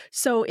everywhere.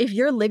 So if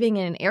you're living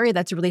in an area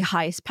that's really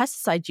high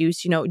pesticide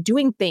use,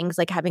 doing things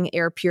like having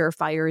air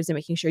purifiers and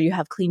making sure you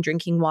have clean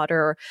drinking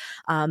water,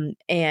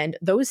 and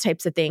those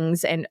types of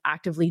things, and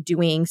actively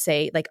doing,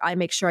 say, like I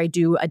make sure I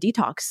do a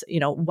detox,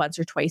 once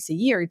or twice a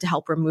year to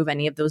help remove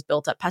any of those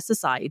built up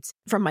pesticides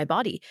from my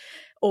body.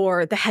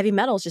 Or the heavy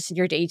metals just in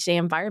your day-to-day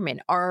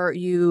environment. Are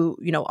you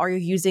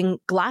using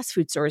glass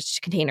food storage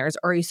containers?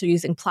 Or are you still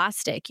using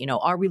plastic?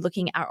 Are we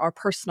looking at our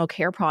personal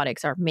care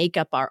products, our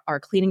makeup, our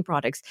cleaning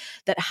products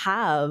that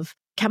have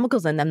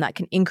chemicals in them that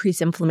can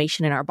increase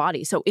inflammation in our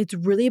body? So it's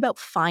really about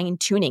fine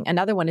tuning.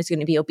 Another one is going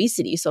to be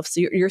obesity. So if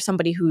you're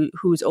somebody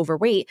who's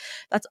overweight,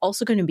 that's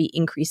also going to be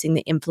increasing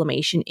the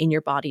inflammation in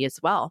your body as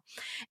well.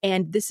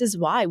 And this is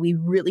why we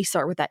really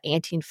start with that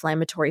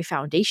anti-inflammatory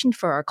foundation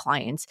for our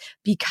clients,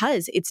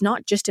 because it's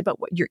not just about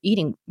what you're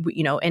eating,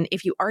 and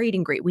if you are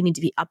eating great, we need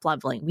to be up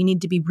leveling. We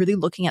need to be really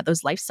looking at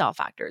those lifestyle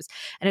factors.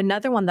 And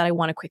another one that I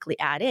want to quickly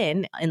add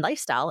in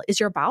lifestyle is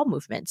your bowel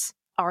movements.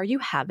 Are you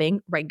having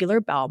regular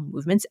bowel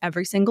movements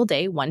every single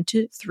day, 1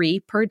 to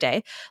 3 per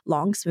day,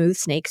 long, smooth,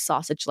 snake,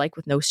 sausage-like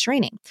with no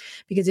straining?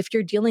 Because if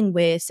you're dealing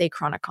with, say,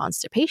 chronic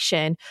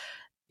constipation,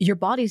 your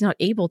body's not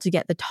able to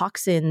get the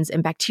toxins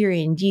and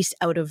bacteria and yeast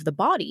out of the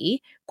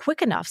body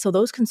quick enough. So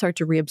those can start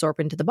to reabsorb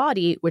into the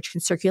body, which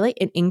can circulate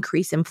and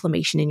increase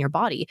inflammation in your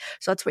body.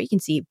 So that's where you can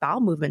see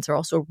bowel movements are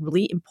also a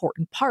really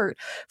important part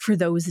for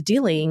those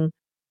dealing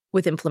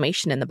with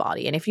inflammation in the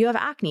body. And if you have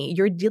acne,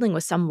 you're dealing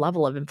with some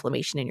level of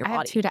inflammation in your body. I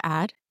have 2 to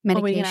add.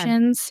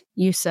 Medications,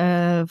 use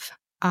of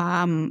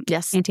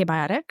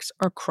antibiotics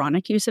or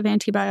chronic use of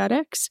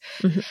antibiotics.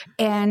 Mm-hmm.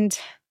 And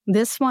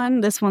this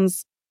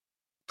one's,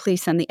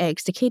 please send the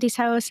eggs to Katie's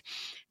house.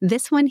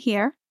 This one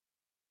here.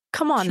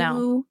 Come on now.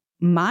 Too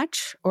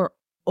much or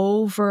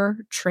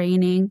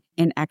overtraining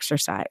in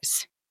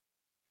exercise.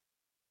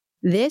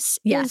 This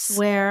is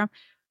where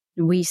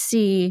we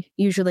see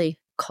usually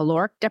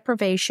caloric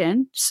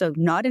deprivation, so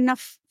not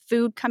enough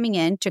food coming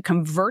in to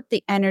convert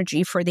the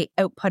energy for the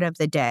output of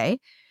the day.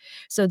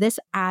 So this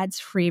adds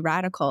free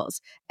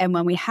radicals. And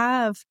when we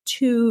have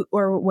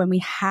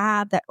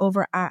that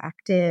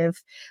overactive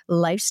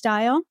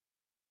lifestyle,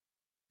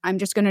 I'm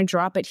just going to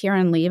drop it here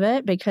and leave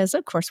it because,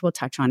 of course, we'll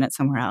touch on it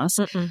somewhere else.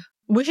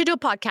 We should do a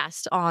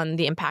podcast on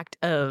the impact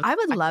of I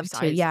would love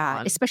to,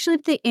 yeah. Especially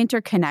the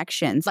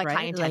interconnections, like right?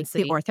 high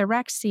intensity. Like the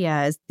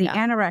orthorexias, the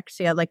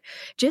anorexia, like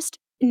just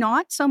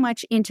not so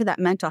much into that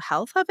mental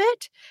health of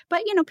it,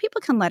 but,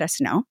 people can let us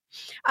know.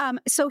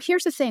 So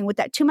here's the thing with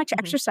that too much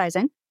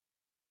exercising.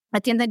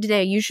 At the end of the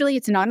day, usually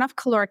it's not enough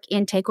caloric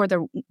intake or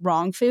the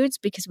wrong foods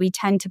because we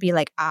tend to be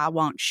like, I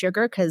want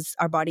sugar because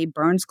our body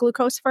burns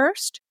glucose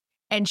first.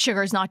 And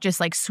sugar is not just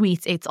like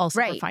sweets, it's also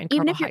refined carbohydrates.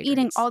 Even if you're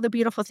eating all the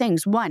beautiful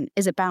things, 1,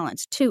 is it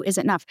balanced? 2, is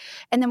it enough?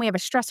 And then we have a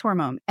stress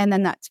hormone, and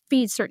then that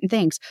feeds certain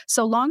things.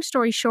 So long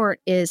story short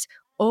is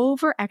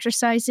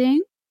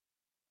over-exercising.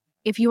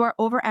 If you are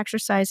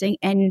over-exercising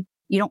and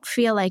you don't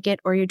feel like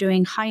it, or you're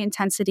doing high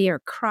intensity or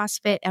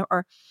CrossFit,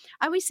 or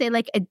I always say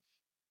like,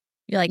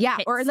 you're like,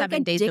 or like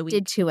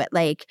addicted to it.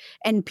 Like,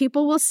 and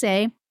people will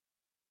say,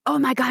 oh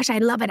my gosh, I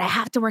love it. I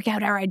have to work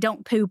out, or I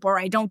don't poop, or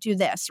I don't do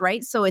this,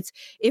 right? So it's,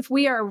 if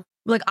we are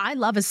like, I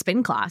love a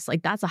spin class.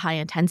 Like that's a high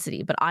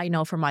intensity, but I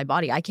know for my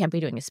body, I can't be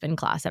doing a spin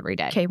class every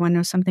day. Okay, want to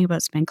know something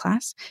about spin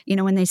class?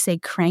 When they say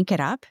crank it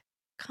up,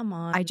 come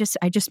on. I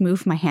just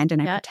move my hand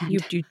and I pretend. You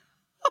do.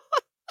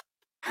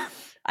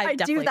 I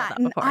do that,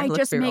 and I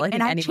just make,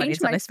 and I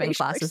change my spin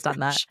class has done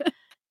that.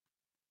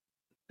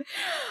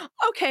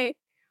 Okay.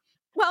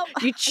 Well,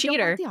 you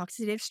cheater. I don't want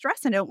the oxidative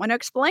stress and I don't want to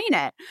explain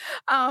it.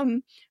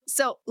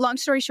 So long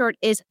story short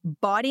is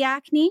body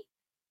acne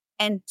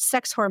and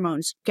sex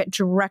hormones get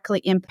directly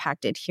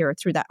impacted here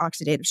through that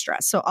oxidative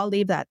stress. So I'll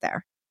leave that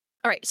there.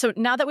 All right. So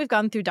now that we've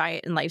gone through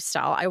diet and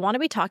lifestyle, I want to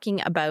be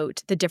talking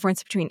about the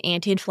difference between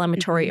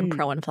anti-inflammatory and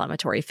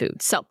pro-inflammatory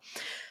foods. So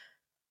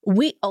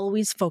we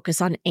always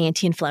focus on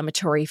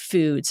anti-inflammatory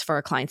foods for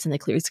our clients in the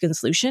Clear Skin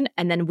Solution,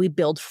 and then we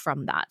build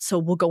from that. So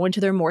we'll go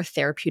into their more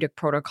therapeutic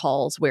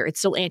protocols where it's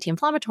still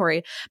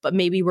anti-inflammatory, but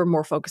maybe we're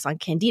more focused on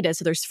candida.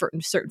 So there's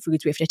certain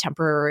foods we have to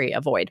temporarily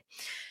avoid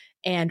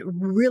and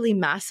really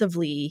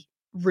massively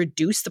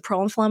reduce the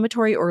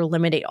pro-inflammatory or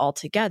eliminate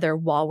altogether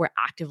while we're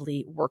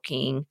actively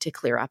working to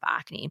clear up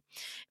acne.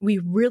 We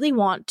really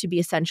want to be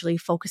essentially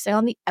focusing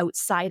on the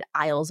outside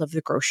aisles of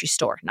the grocery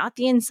store, not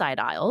the inside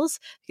aisles,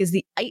 because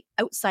the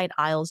outside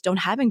aisles don't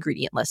have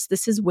ingredient lists.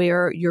 This is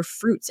where your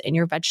fruits and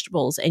your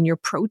vegetables and your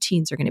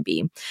proteins are going to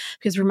be.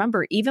 Because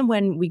remember, even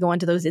when we go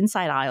into those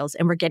inside aisles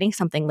and we're getting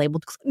something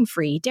labeled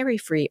gluten-free,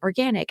 dairy-free,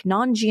 organic,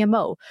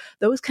 non-GMO,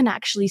 those can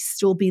actually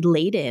still be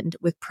laden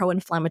with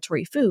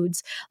pro-inflammatory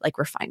foods like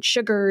refined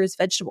sugars,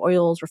 vegetable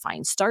oils,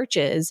 refined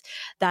starches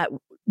that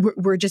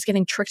we're just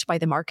getting tricked by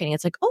the marketing.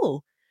 It's like,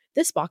 oh,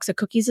 this box of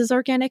cookies is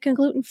organic and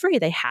gluten-free.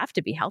 They have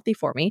to be healthy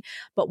for me.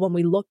 But when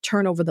we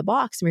turn over the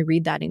box and we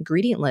read that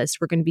ingredient list,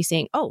 we're going to be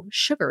saying, oh,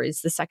 sugar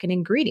is the second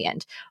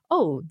ingredient.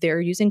 Oh,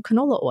 they're using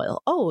canola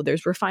oil. Oh,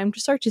 there's refined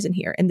starches in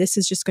here. And this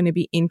is just going to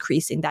be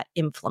increasing that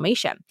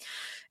inflammation.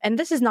 And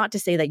this is not to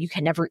say that you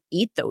can never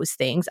eat those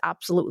things.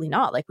 Absolutely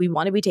not. Like we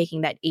want to be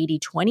taking that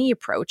 80-20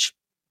 approach.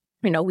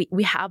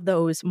 We have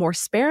those more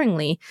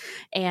sparingly,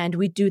 and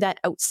we do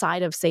that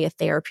outside of, say, a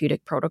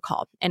therapeutic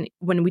protocol. And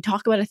when we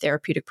talk about a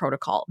therapeutic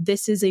protocol,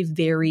 this is a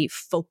very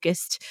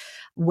focused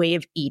way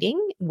of eating,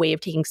 way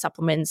of taking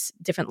supplements,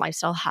 different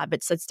lifestyle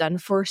habits that's done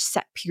for a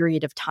set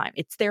period of time.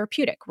 It's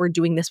therapeutic. We're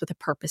doing this with a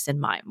purpose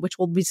in mind, which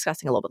we'll be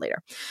discussing a little bit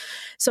later.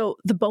 So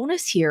the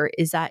bonus here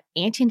is that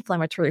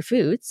anti-inflammatory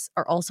foods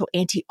are also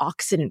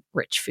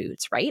antioxidant-rich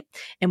foods, right?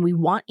 And we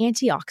want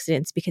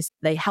antioxidants because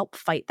they help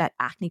fight that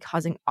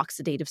acne-causing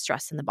oxidative stress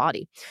in the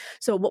body.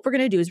 So what we're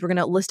going to do is we're going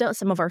to list out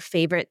some of our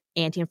favorite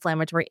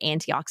anti-inflammatory,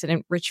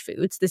 antioxidant-rich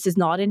foods. This is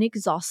not an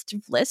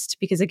exhaustive list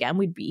because, again,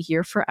 we'd be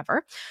here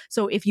forever.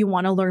 So if you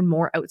want to learn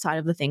more outside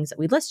of the things that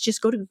we list,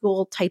 just go to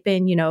Google, type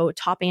in,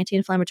 top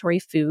anti-inflammatory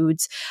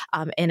foods,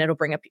 and it'll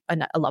bring up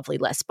a lovely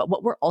list. But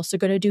what we're also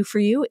going to do for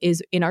you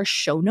is in our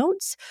show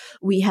notes,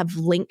 we have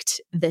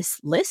linked this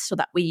list so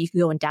that way you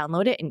can go and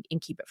download it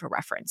and keep it for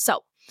reference.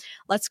 So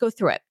let's go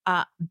through it.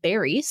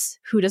 Berries.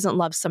 Who doesn't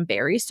love some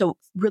berries? So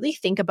really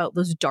think about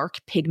those dark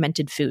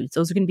pigmented foods.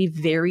 Those are going to be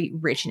very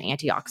rich in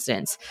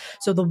antioxidants.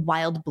 So the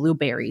wild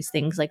blueberries,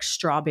 things like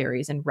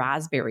strawberries and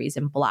raspberries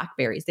and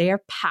blackberries, they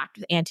are packed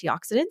with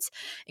antioxidants,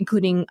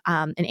 including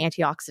an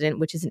antioxidant,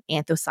 which is an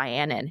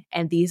anthocyanin.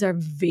 And these are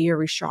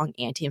very strong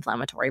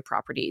anti-inflammatory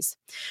properties.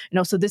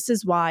 So this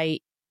is why,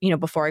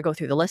 before I go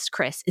through the list,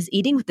 Chris, is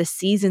eating with the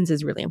seasons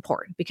is really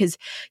important because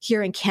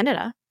here in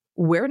Canada,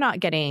 we're not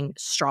getting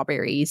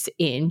strawberries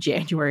in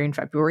January and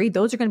February.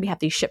 Those are going to have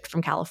to be shipped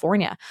from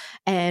California.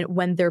 And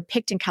when they're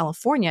picked in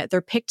California,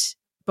 they're picked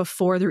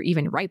before they're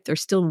even ripe. They're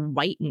still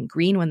white and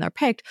green when they're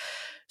picked.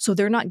 So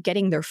they're not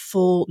getting their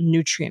full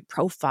nutrient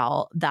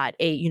profile that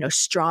a,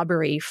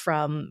 strawberry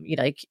from,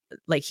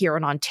 like here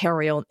in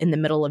Ontario in the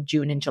middle of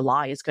June and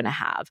July is going to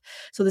have.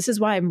 So this is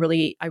why I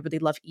really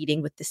love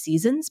eating with the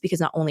seasons, because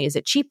not only is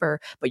it cheaper,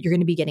 but you're going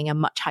to be getting a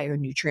much higher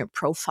nutrient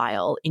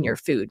profile in your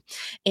food.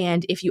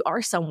 And if you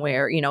are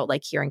somewhere,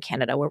 like here in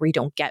Canada where we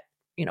don't get,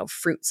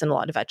 fruits and a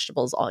lot of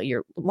vegetables all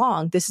year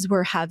long, this is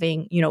where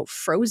having,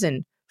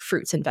 frozen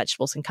fruits and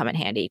vegetables can come in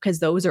handy, because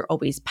those are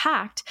always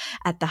packed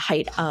at the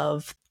height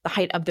of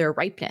their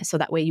ripeness. So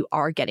that way you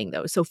are getting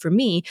those. So for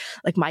me,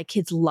 like my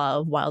kids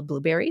love wild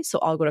blueberries. So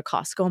I'll go to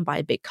Costco and buy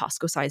a big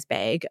Costco sized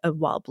bag of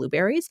wild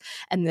blueberries,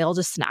 and they'll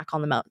just snack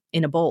on them out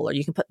in a bowl, or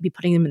you can be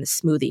putting them in the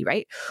smoothie,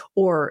 right?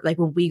 Or like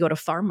when we go to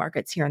farm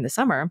markets here in the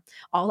summer,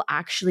 I'll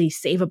actually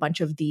save a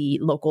bunch of the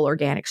local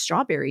organic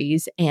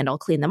strawberries and I'll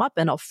clean them up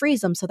and I'll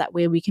freeze them. So that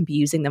way we can be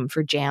using them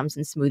for jams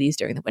and smoothies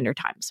during the winter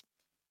times.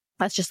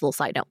 That's just a little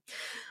side note.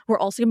 We're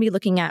also going to be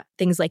looking at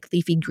things like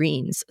leafy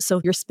greens.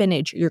 So your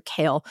spinach, your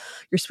kale,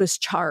 your Swiss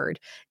chard.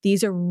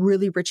 These are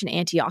really rich in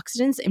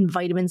antioxidants and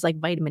vitamins like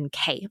vitamin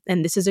K.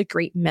 And this is a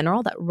great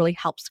mineral that really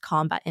helps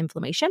combat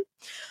inflammation.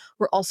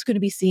 We're also going to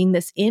be seeing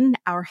this in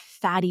our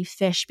fatty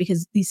fish,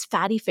 because these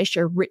fatty fish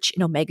are rich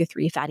in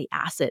omega-3 fatty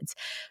acids.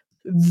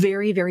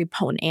 Very, very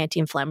potent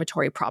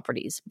anti-inflammatory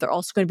properties. They're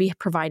also going to be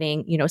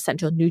providing,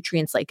 essential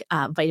nutrients like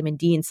vitamin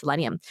D and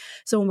selenium.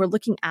 So when we're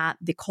looking at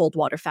the cold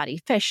water fatty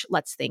fish,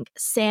 let's think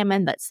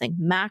salmon, let's think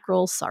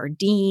mackerel,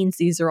 sardines.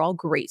 These are all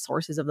great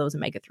sources of those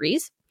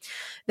omega-3s.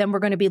 Then we're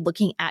going to be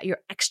looking at your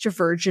extra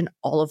virgin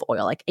olive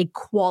oil, like a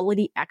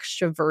quality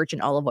extra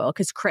virgin olive oil.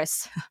 Because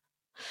Chris,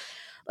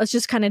 let's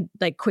just kind of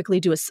like quickly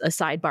do a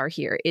sidebar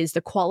here, is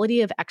the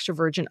quality of extra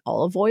virgin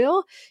olive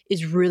oil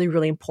is really,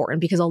 really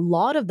important, because a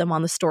lot of them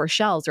on the store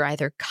shelves are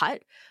either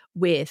cut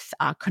with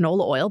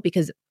canola oil,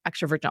 because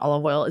extra virgin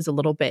olive oil is a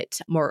little bit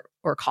more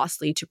or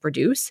costly to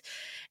produce.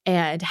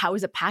 And how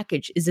is it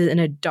packaged? Is it in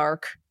a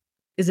dark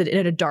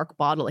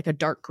bottle, like a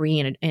dark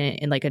green,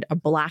 and like a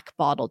black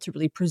bottle to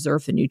really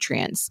preserve the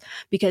nutrients?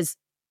 Because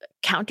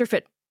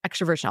counterfeit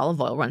extra virgin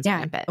olive oil runs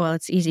rampant. Well,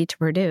 it's easy to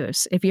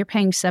produce. If you're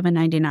paying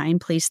 $7.99,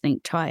 please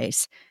think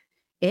twice.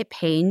 It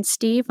pains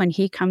Steve when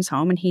he comes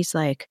home and he's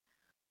like,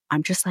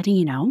 I'm just letting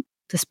you know,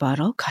 this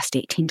bottle cost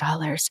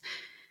 $18.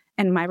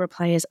 And my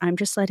reply is, I'm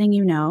just letting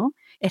you know,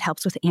 it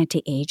helps with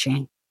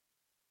anti-aging.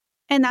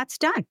 And that's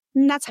done.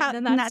 And that's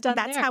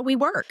how we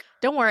work.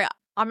 Don't worry.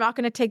 I'm not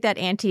going to take that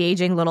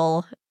anti-aging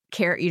little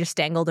carrot you just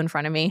dangled in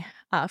front of me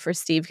for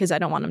Steve, because I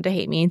don't want him to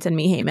hate me and send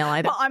me hate mail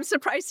either. Well, I'm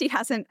surprised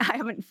I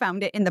haven't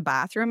found it in the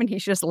bathroom and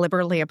he's just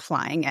liberally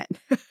applying it.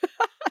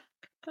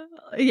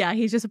 Yeah,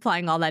 he's just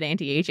applying all that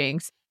anti-aging.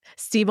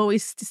 Steve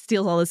always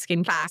steals all the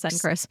skincare,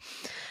 Chris.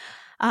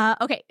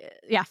 Okay,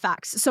 yeah,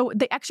 facts. So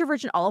the extra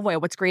virgin olive oil,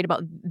 what's great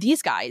about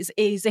these guys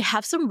is they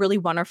have some really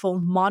wonderful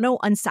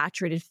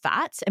monounsaturated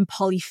fats and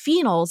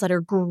polyphenols that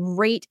are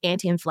great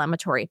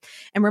anti-inflammatory.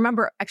 And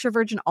remember, extra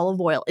virgin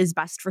olive oil is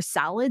best for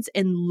salads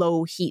in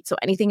low heat. So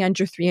anything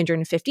under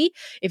 350.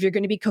 If you're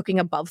going to be cooking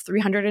above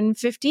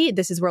 350,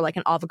 this is where like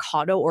an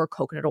avocado or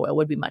coconut oil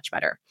would be much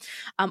better.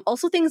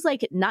 Also things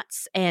like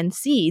nuts and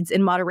seeds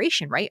in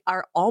moderation, right?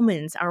 Our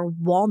almonds, our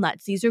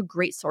walnuts, these are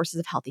great sources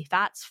of healthy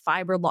fats,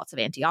 fiber, lots of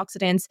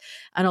antioxidants,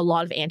 and a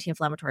lot of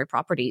anti-inflammatory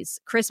properties.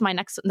 Chris, my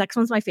next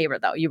one's my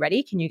favorite though. You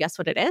ready? Can you guess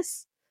what it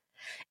is?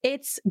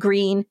 It's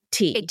green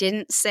tea. It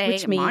didn't say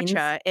which means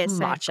matcha. It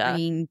matcha. said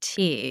green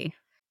tea.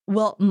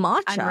 Well,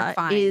 matcha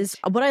Unrefined. is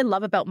what I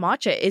love about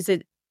matcha is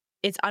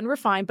it's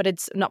unrefined, but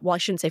it's not, well, I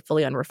shouldn't say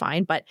fully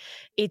unrefined, but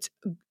it's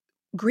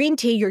green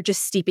tea. You're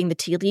just steeping the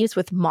tea leaves.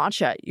 With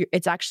matcha,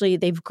 it's actually,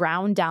 they've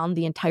ground down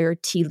the entire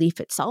tea leaf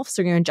itself.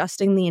 So you're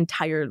ingesting the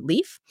entire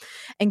leaf.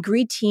 And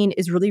green tea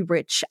is really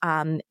rich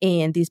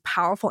in these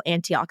powerful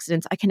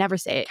antioxidants. I can never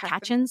say it.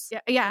 Catechins?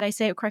 Yeah. Did I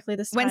say it correctly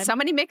this time? When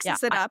somebody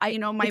mixes it up, my it's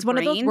brain one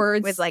of those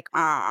words, was like,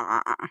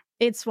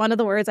 It's one of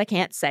the words I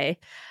can't say.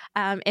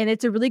 And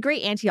it's a really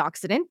great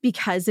antioxidant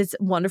because it's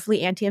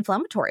wonderfully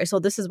anti-inflammatory. So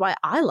this is why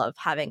I love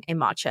having a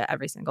matcha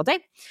every single day.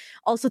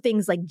 Also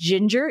things like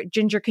ginger.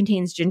 Ginger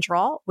contains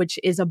gingerol, which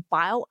is a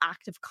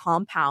bioactive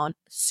compound,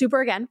 super,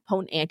 again,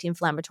 potent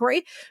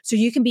anti-inflammatory. So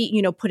you can be,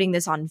 putting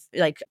this on,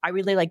 like, I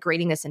really like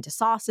grating this into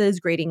sauces,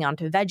 grating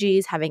onto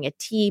veggies, having a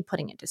tea,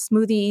 putting it into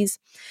smoothies.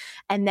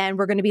 And then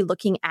we're going to be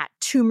looking at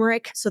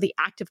turmeric. So the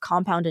active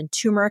compound in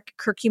turmeric,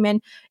 curcumin,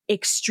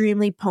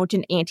 extremely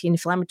potent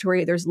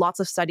anti-inflammatory. There's lots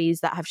of studies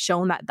that have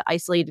shown that the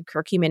isolated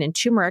curcumin in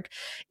turmeric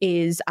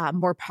is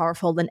more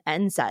powerful than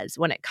NSAIDs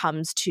when it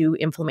comes to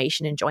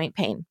inflammation and joint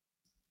pain.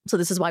 So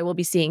this is why we'll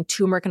be seeing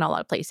turmeric in a lot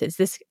of places.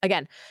 This,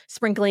 again,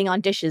 sprinkling on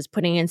dishes,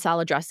 putting in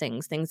salad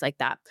dressings, things like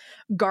that.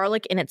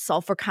 Garlic and its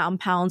sulfur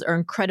compounds are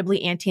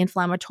incredibly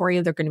anti-inflammatory.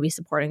 They're going to be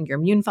supporting your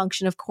immune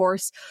function, of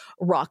course.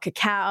 Raw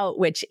cacao,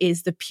 which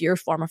is the pure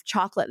form of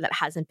chocolate that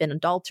hasn't been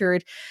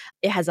adulterated.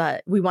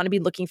 We want to be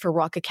looking for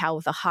raw cacao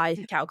with a high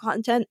cacao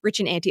content, rich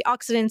in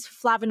antioxidants,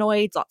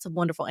 flavonoids, lots of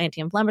wonderful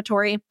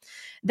anti-inflammatory.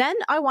 Then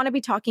I want to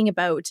be talking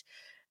about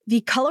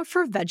the color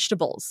for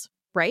vegetables.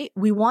 Right?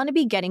 We want to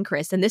be getting,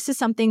 Chris, and this is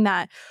something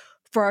that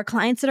for our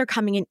clients that are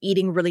coming in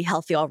eating really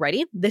healthy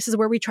already, this is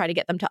where we try to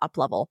get them to up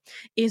level,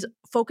 is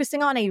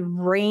focusing on a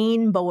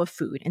rainbow of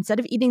food. Instead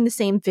of eating the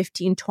same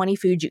 15, 20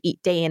 foods you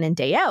eat day in and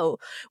day out,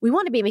 we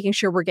want to be making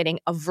sure we're getting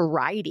a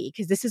variety,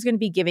 because this is going to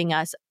be giving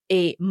us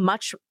a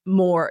much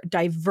more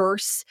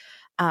diverse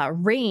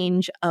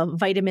range of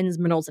vitamins,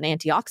 minerals, and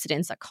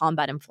antioxidants that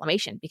combat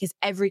inflammation, because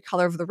every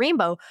color of the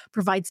rainbow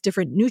provides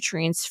different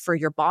nutrients for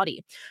your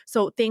body.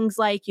 So things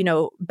like,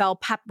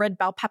 red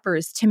bell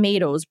peppers,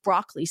 tomatoes,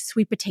 broccoli,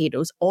 sweet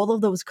potatoes, all of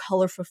those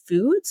colorful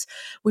foods,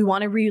 we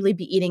want to really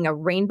be eating a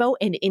rainbow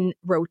and in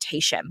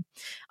rotation.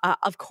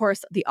 Of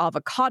course, the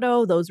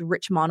avocado, those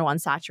rich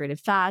monounsaturated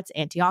fats,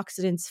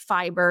 antioxidants,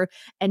 fiber,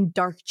 and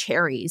dark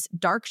cherries.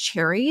 Dark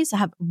cherries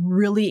have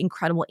really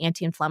incredible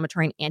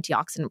anti-inflammatory and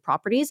antioxidant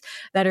properties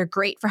that are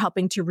great for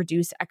helping to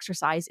reduce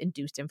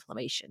exercise-induced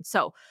inflammation.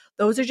 So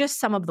those are just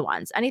some of the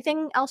ones.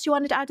 Anything else you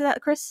wanted to add to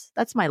that, Chris?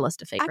 That's my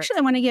list of favorites. Actually,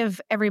 I want to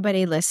give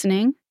everybody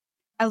listening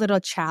a little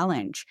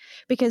challenge,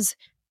 because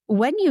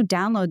when you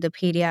download the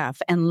PDF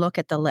and look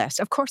at the list,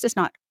 of course, it's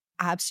not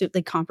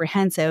absolutely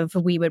comprehensive.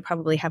 We would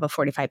probably have a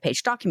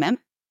 45-page document.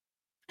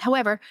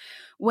 However,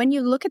 when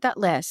you look at that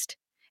list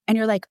and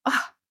you're like,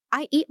 oh,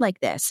 I eat like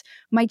this,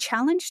 my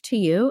challenge to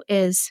you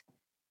is,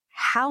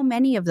 how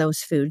many of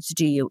those foods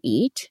do you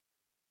eat?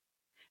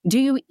 Do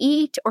you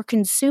eat or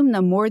consume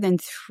them more than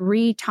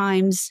 3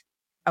 times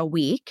a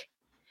week?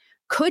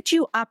 Could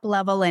you up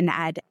level and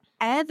add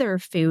other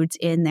foods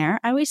in there?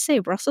 I always say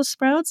Brussels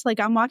sprouts. Like,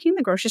 I'm walking in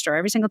the grocery store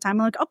every single time.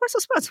 I'm like, oh,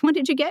 Brussels sprouts, when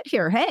did you get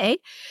here? Hey,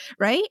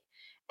 right?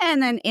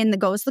 And then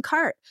goes the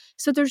cart.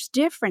 So there's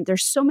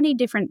so many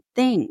different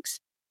things.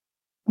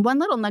 One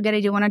little nugget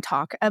I do want to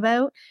talk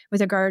about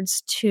with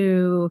regards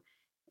to,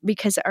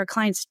 because our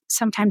clients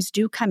sometimes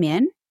do come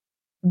in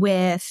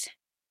with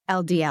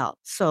LDL,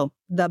 so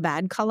the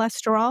bad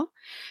cholesterol.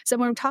 So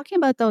when we're talking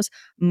about those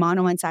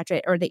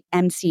monounsaturated or the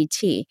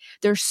MCT,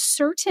 there's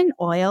certain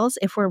oils,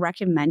 if we're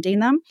recommending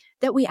them,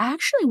 that we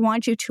actually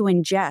want you to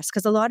ingest,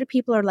 because a lot of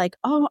people are like,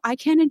 oh, I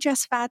can't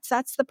ingest fats.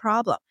 That's the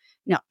problem.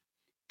 No,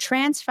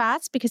 trans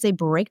fats, because they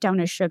break down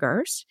as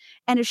sugars,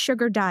 and a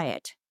sugar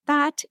diet.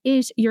 That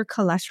is your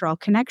cholesterol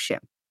connection.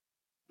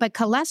 But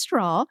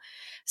cholesterol,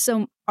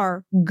 so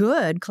our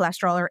good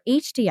cholesterol or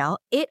HDL,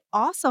 it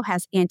also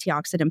has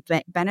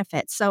antioxidant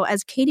benefits. So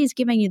as Katie's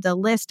giving you the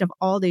list of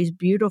all these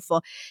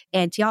beautiful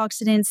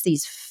antioxidants,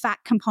 these fat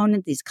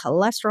components, these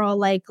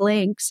cholesterol-like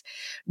links,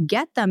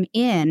 get them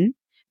in,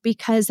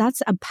 because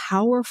that's a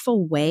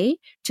powerful way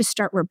to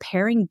start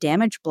repairing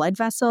damaged blood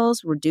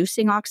vessels,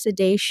 reducing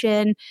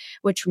oxidation,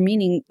 which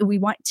meaning we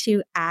want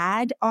to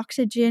add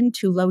oxygen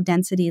to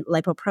low-density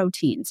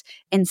lipoproteins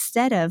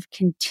instead of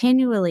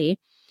continually,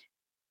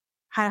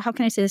 how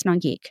can I say this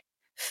non-geek?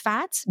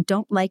 Fats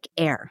don't like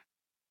air.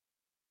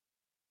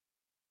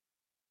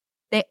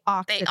 They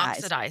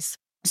oxidize.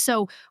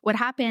 So what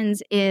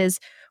happens is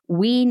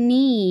we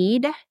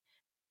need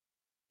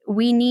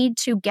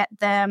to get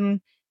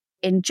them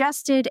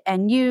ingested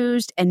and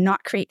used and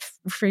not create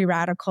free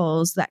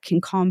radicals that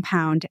can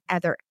compound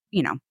other,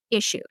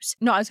 issues.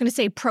 No, I was going to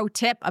say pro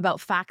tip about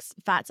fats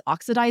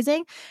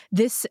oxidizing.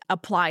 This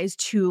applies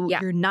to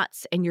your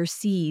nuts and your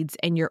seeds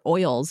and your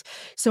oils.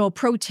 So a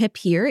pro tip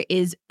here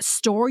is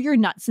store your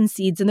nuts and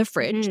seeds in the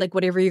fridge, like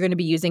whatever you're going to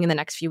be using in the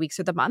next few weeks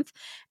or the month.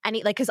 And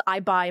eat, because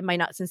I buy my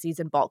nuts and seeds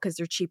in bulk because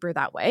they're cheaper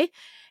that way.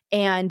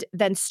 And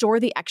then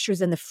store the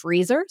extras in the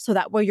freezer. So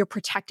that way you're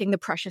protecting the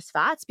precious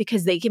fats,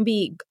 because they can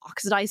be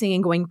oxidizing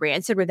and going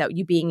rancid without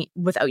you being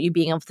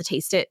able to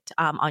taste it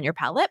on your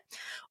palate.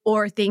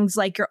 Or things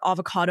like your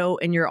avocado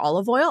and your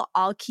olive oil,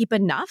 I'll keep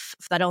enough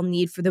that I'll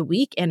need for the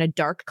week in a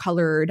dark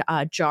colored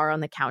jar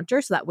on the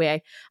counter. So that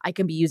way I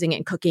can be using it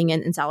in cooking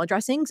and salad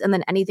dressings. And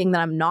then anything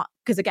that I'm not,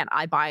 because again,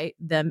 I buy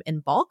them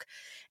in bulk,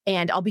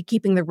 and I'll be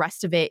keeping the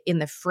rest of it in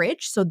the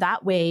fridge. So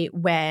that way,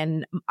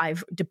 when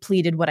I've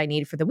depleted what I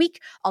need for the week,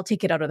 I'll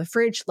take it out of the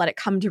fridge, let it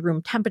come to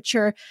room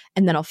temperature,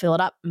 and then I'll fill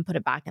it up and put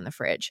it back in the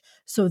fridge.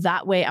 So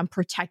that way I'm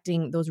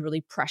protecting those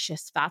really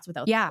precious fats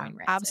without going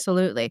rancid.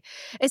 Absolutely.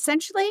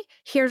 Essentially,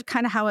 here's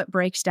kind of how it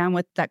breaks down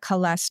with that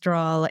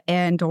cholesterol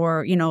and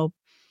or,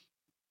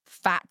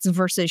 fats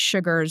versus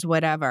sugars,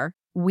 whatever.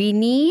 We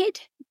need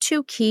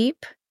to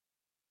keep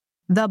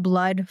the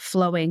blood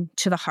flowing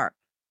to the heart.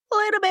 A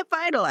little bit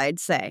vital,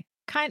 I'd say.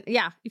 And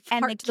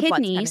the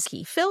kidneys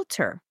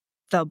filter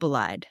the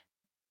blood.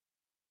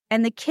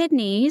 And the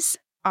kidneys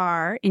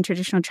are, in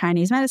traditional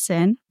Chinese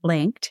medicine,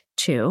 linked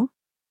to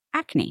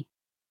acne.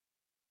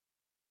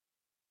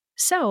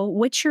 So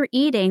what you're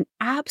eating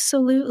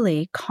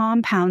absolutely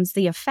compounds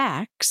the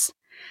effects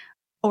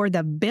or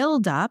the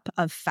buildup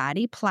of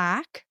fatty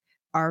plaque,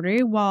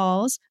 artery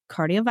walls,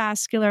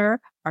 cardiovascular,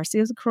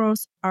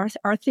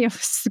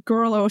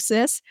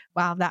 arteriosclerosis.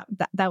 Wow, that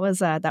was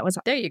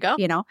there you go.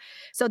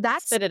 So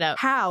that's spit it out.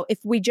 How, if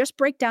we just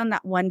break down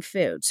that one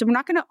food. So we're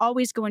not going to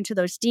always go into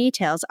those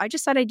details. I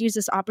just thought I'd use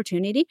this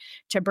opportunity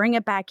to bring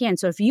it back in.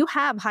 So if you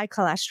have high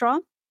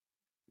cholesterol,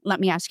 let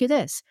me ask you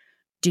this.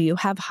 Do you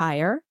have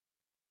higher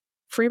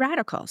free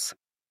radicals?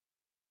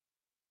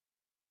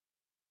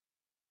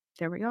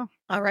 There we go.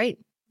 All right.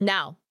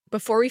 Now,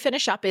 before we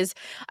finish up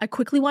I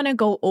quickly want to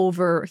go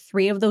over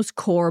 3 of those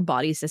core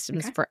body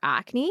systems for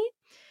acne,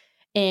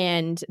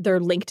 and they're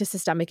linked to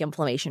systemic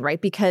inflammation,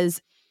 right?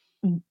 Because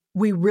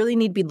we really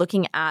need to be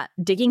looking at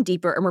digging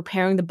deeper and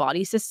repairing the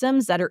body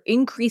systems that are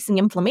increasing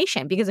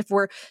inflammation. Because if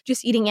we're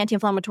just eating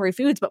anti-inflammatory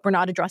foods, but we're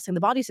not addressing the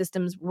body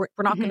systems, we're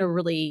not going to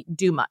really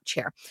do much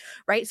here,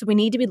 right? So we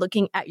need to be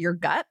looking at your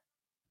gut,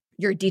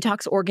 your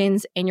detox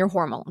organs, and your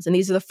hormones. And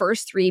these are the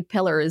first 3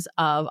 pillars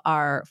of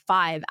our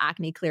 5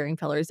 acne clearing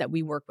pillars that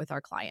we work with our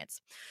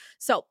clients.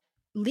 So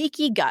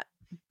leaky gut.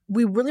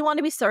 We really want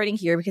to be starting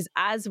here because,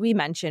 as we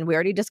mentioned, we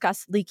already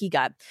discussed leaky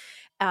gut.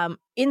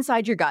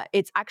 Inside your gut,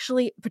 it's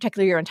actually,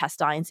 particularly your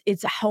intestines,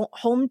 it's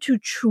home to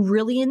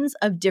trillions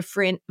of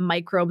different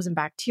microbes and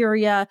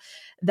bacteria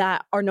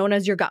that are known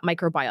as your gut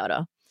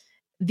microbiota.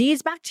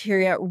 These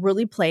bacteria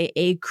really play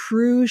a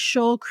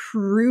crucial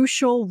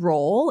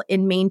role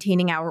in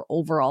maintaining our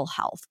overall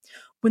health.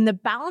 When the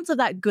balance of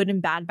that good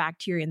and bad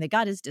bacteria in the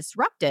gut is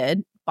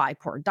disrupted by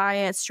poor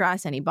diet,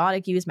 stress,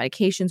 antibiotic use,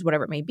 medications,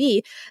 whatever it may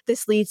be,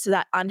 this leads to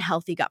that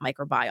unhealthy gut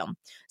microbiome.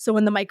 So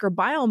when the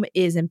microbiome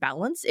is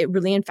imbalanced, it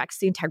really affects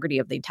the integrity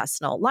of the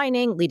intestinal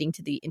lining, leading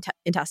to the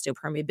intestinal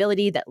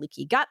permeability, that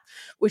leaky gut,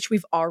 which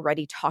we've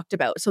already talked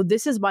about. So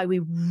this is why we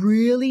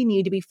really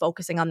need to be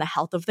focusing on the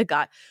health of the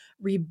gut,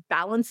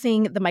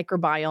 rebalancing the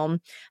microbiome.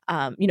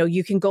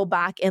 You can go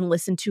back and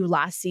listen to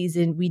last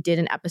season. We did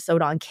an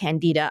episode on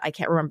Candida. I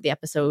can't remember the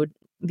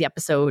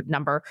episode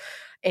number.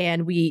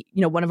 And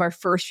one of our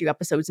first few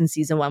episodes in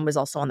season 1 was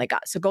also on the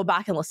gut. So go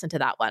back and listen to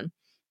that one,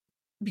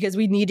 because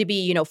we need to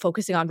be,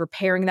 focusing on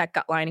repairing that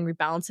gut lining,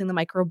 rebalancing the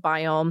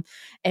microbiome,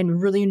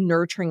 and really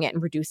nurturing it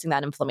and reducing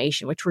that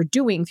inflammation, which we're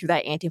doing through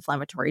that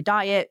anti-inflammatory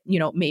diet,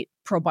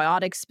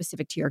 probiotics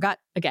specific to your gut.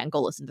 Again,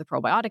 go listen to the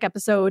probiotic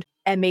episode.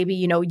 And maybe,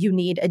 you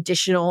need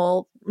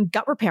additional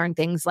gut repairing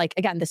things. Like,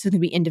 again, this is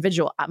going to be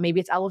individual. Maybe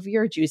it's aloe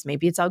vera juice.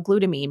 Maybe it's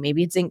L-glutamine.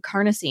 Maybe it's zinc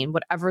carnosine.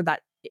 Whatever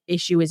that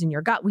issue is in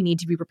your gut, we need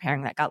to be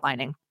repairing that gut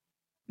lining.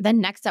 Then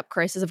next up,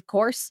 Chris, is of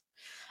course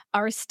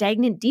our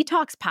stagnant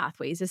detox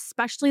pathways,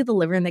 especially the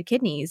liver and the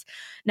kidneys.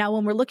 Now,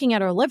 when we're looking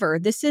at our liver,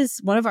 this is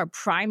one of our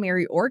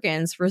primary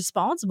organs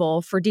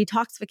responsible for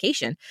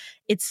detoxification.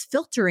 It's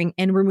filtering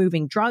and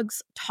removing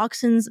drugs,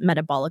 toxins,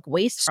 metabolic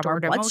waste from our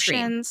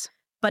bloodstream.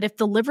 But if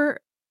the liver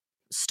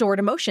stored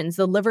emotions,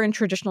 the liver in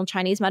traditional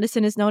Chinese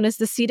medicine is known as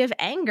the seat of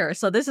anger.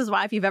 So this is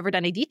why if you've ever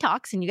done a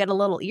detox and you get a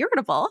little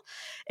irritable,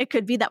 it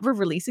could be that we're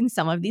releasing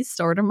some of these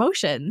stored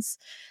emotions.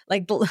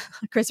 Like,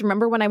 Chris,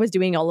 remember when I was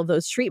doing all of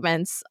those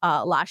treatments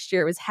last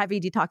year, it was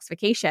heavy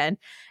detoxification.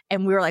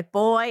 And we were like,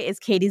 boy, is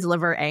Katie's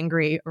liver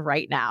angry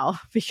right now,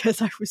 because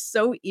I was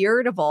so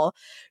irritable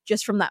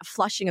just from that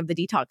flushing of the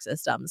detox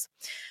systems.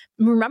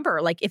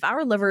 Remember, like, if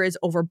our liver is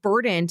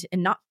overburdened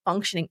and not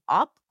functioning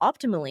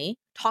optimally,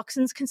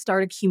 toxins can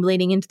start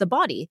accumulating into the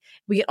body.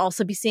 We could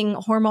also be seeing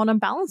hormone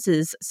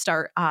imbalances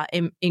start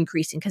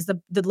increasing because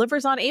the liver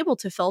is not able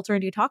to filter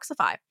and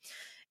detoxify.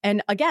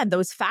 And again,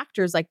 those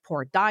factors like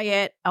poor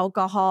diet,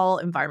 alcohol,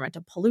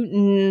 environmental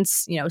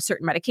pollutants,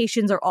 certain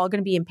medications are all going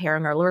to be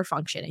impairing our liver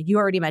function. And you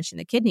already mentioned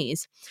the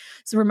kidneys.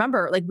 So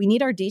remember, like, we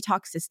need our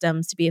detox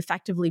systems to be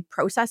effectively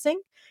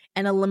processing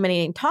and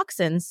eliminating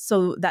toxins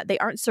so that they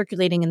aren't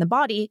circulating in the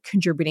body,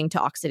 contributing to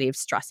oxidative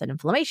stress and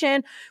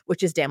inflammation,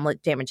 which is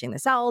damaging the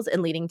cells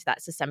and leading to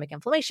that systemic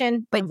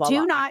inflammation. But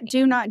do not,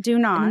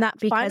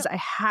 because I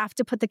have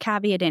to put the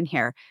caveat in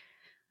here.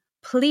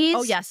 Please.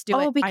 Oh, yes, do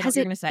it. Because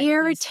it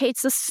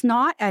irritates the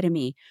snot out of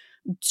me.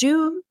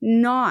 Do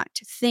not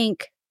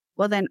think,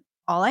 well, then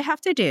all I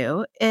have to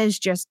do is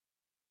just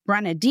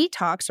run a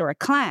detox or a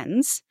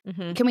cleanse.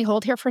 Mm-hmm. Can we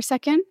hold here for a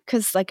second?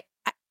 Because,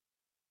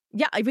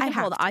 we can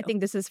hold. I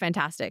think this is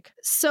fantastic.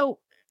 So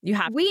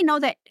we know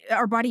that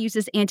our body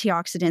uses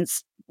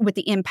antioxidants with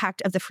the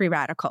impact of the free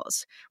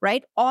radicals,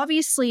 right?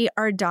 Obviously,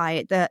 our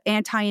diet, the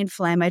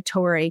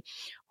anti-inflammatory,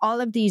 all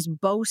of these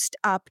boast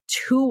up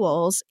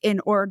tools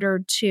in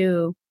order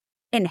to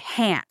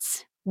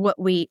enhance what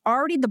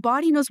the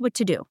body knows what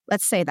to do.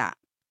 Let's say that.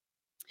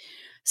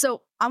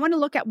 So I want to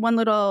look at one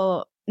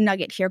little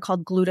nugget here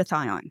called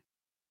glutathione.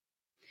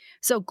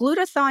 So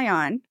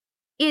glutathione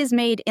is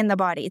made in the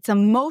body. It's the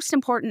most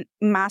important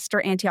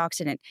master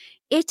antioxidant.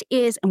 It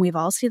is, and we've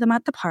all seen them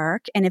at the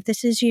park. And if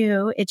this is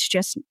you, it's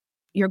just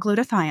your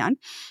glutathione.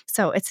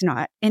 So it's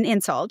not an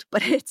insult,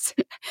 but it's,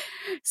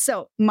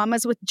 so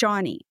Mama's with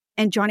Johnny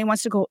and Johnny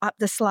wants to go up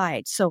the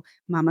slide. So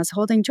Mama's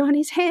holding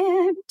Johnny's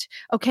hand.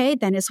 Okay.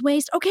 Then his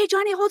waist. Okay,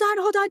 Johnny, hold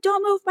on.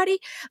 Don't move, buddy.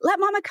 Let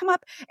Mama come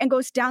up, and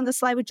goes down the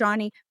slide with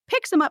Johnny,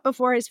 picks him up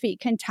before his feet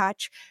can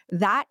touch.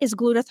 That is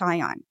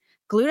glutathione.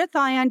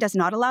 Glutathione does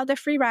not allow the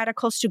free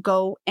radicals to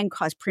go and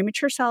cause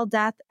premature cell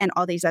death and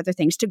all these other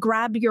things, to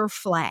grab your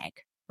flag,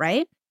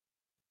 right?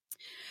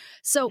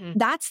 So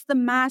that's the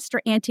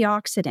master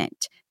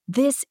antioxidant.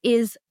 This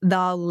is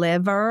the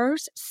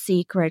liver's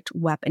secret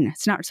weapon.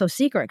 It's not so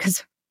secret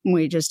because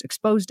we just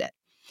exposed it.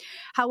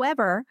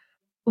 However,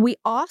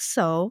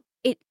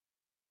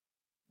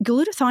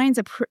 glutathione's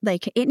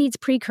it needs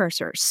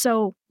precursors.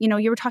 So,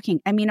 you were talking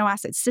amino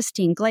acids,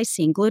 cysteine,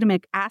 glycine,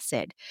 glutamic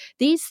acid.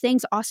 These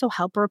things also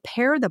help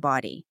repair the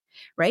body,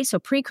 right? So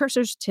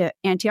precursors to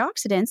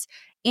antioxidants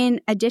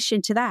in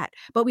addition to that.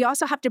 But we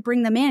also have to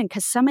bring them in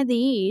because some of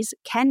these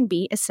can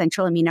be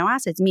essential amino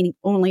acids, meaning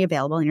only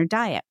available in your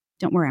diet.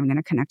 Don't worry, I'm going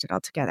to connect it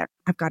all together.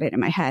 I've got it in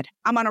my head.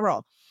 I'm on a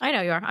roll. I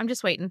know you are. I'm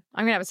just waiting.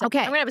 I'm going to have a sip. Okay.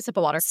 I'm going to have a sip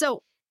of water.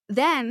 So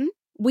then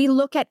we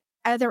look at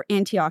other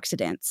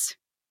antioxidants.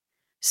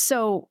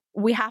 So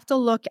we have to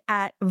look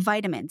at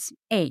vitamins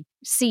A,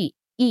 C,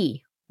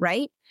 E,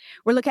 right?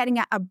 We're looking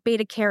at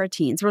beta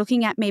carotenes. We're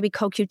looking at maybe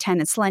CoQ10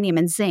 and selenium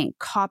and zinc,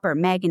 copper,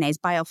 manganese,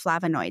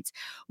 bioflavonoids.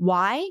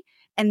 Why?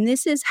 And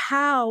this is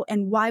how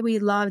and why we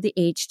love the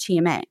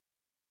HTMA.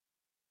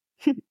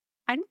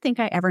 I don't think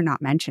I ever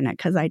not mention it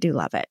because I do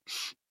love it.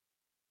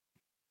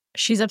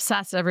 She's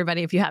obsessed,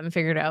 everybody. If you haven't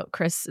figured it out,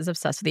 Chris is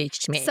obsessed with the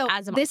HTMA. So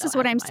this is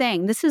what I'm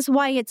saying. This is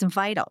why it's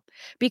vital.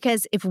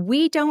 Because if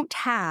we don't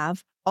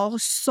have all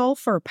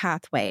sulfur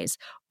pathways,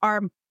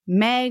 our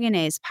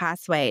manganese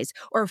pathways,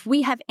 or if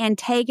we have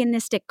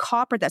antagonistic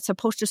copper that's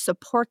supposed to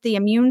support the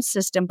immune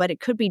system, but it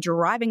could be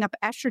driving up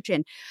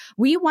estrogen,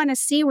 we want to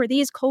see where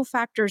these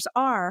cofactors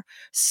are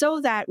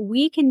so that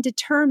we can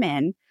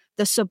determine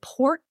the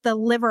support the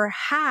liver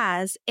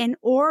has in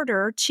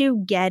order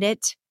to get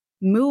it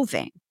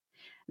moving.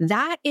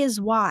 That is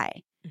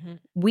why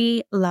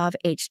we love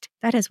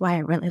That is why I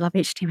really love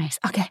HTMAs.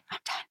 Okay, I'm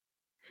done.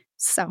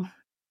 So,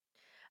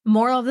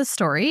 moral of the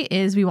story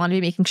is we want to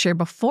be making sure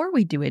before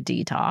we do a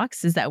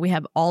detox is that we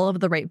have all of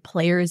the right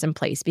players in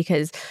place,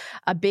 because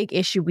a big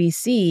issue we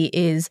see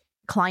is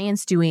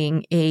clients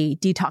doing a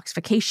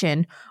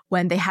detoxification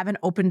when they haven't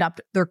opened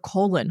up their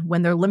colon,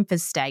 when their lymph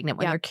is stagnant,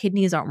 when their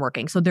kidneys aren't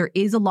working. So there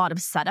is a lot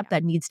of setup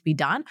that needs to be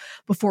done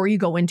before you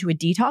go into a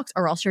detox,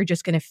 or else you're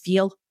just going to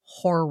feel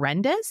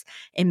horrendous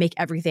and make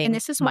everything. And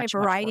this is why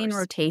variety and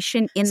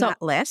rotation in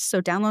that list. So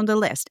download the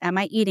list. Am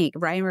I eating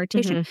variety and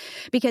rotation?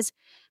 Because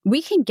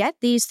we can get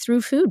these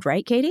through food,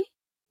 right, Katie?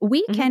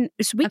 We can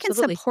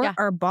support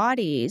our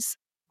bodies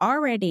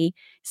already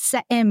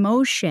set in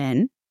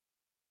motion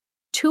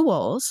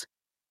tools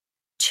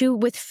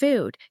with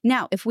food.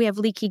 Now, if we have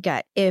leaky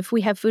gut, if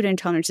we have food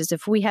intolerances,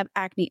 if we have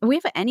acne, if we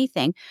have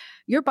anything,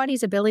 your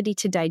body's ability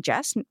to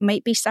digest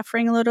might be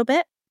suffering a little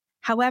bit.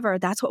 However,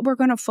 that's what we're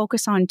going to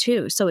focus on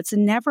too. So it's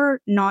never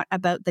not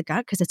about the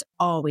gut, because it's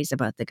always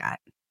about the gut.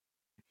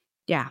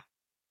 Yeah.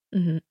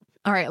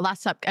 All right.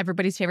 Last up,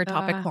 everybody's favorite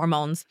topic,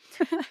 hormones.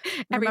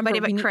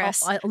 Everybody but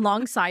Chris.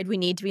 Alongside, we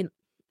need to be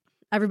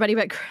everybody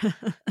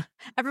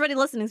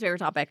listening's favorite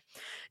topic.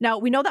 Now,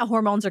 we know that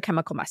hormones are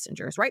chemical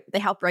messengers, right? They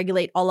help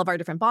regulate all of our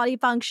different body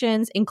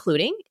functions,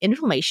 including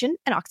inflammation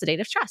and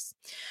oxidative stress.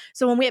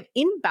 So when we have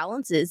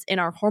imbalances in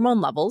our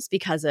hormone levels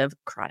because of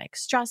chronic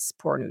stress,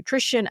 poor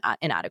nutrition,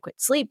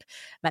 inadequate sleep,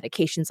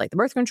 medications like the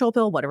birth control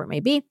pill, whatever it may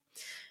be,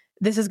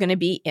 this is going to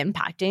be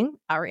impacting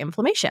our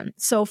inflammation.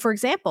 So for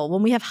example,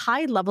 when we have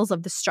high levels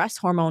of the stress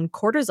hormone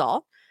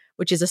cortisol,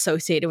 which is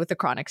associated with the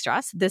chronic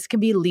stress, this can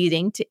be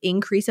leading to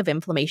increase of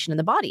inflammation in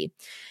the body.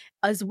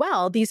 As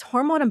well, these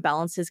hormone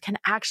imbalances can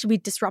actually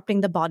be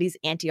disrupting the body's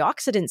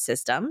antioxidant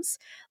systems,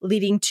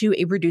 leading to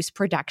a reduced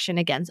protection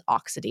against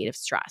oxidative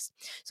stress.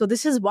 So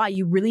this is why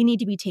you really need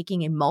to be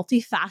taking a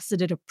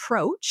multifaceted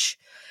approach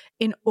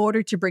in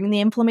order to bring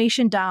the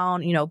inflammation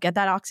down, get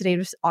that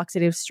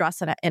oxidative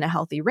stress in a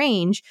healthy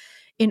range,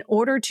 in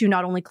order to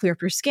not only clear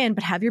up your skin,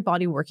 but have your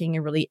body working in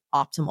a really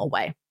optimal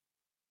way.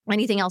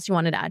 Anything else you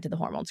wanted to add to the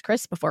hormones,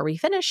 Chris, before we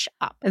finish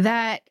up?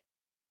 That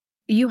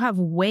you have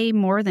way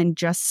more than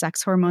just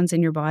sex hormones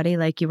in your body,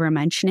 like you were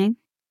mentioning.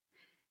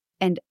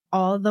 And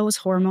all those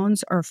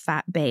hormones are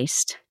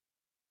fat-based.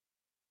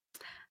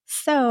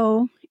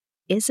 So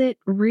is it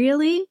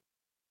really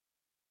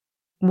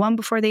one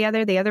before the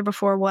other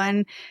before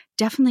one?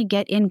 Definitely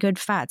get in good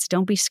fats.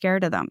 Don't be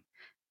scared of them,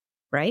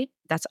 right?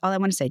 That's all I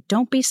want to say.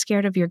 Don't be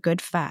scared of your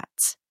good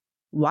fats.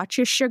 Watch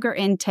your sugar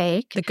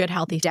intake. The good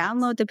healthy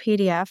download the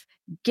PDF,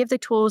 give the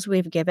tools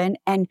we've given,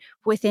 and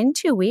within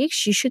 2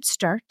 weeks, you should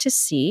start to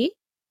see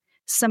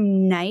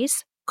some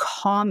nice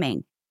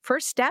calming.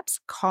 First steps,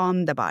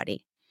 calm the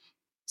body.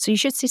 So you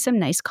should see some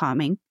nice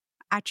calming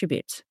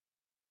attributes.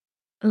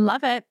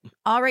 Love it.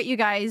 All right, you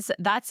guys,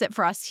 that's it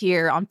for us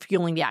here on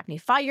Fueling the Acne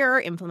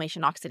Fire,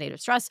 Inflammation, Oxidative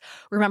Stress.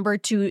 Remember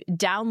to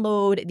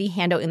download the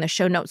handout in the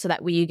show notes so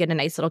that you get a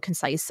nice little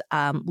concise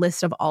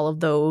list of all of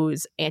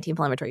those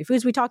anti-inflammatory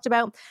foods we talked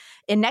about.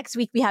 And next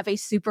week, we have a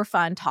super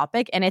fun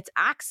topic, and it's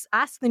Ask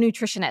the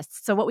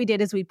Nutritionist. So what we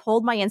did is we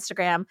pulled my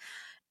Instagram.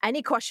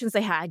 Any questions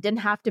they had didn't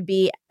have to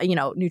be,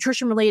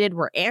 nutrition related.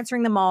 We're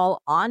answering them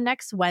all on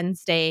next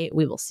Wednesday.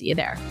 We will see you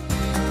there.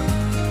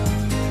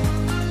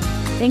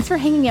 Thanks for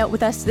hanging out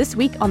with us this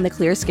week on the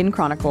Clear Skin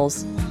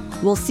Chronicles.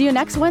 We'll see you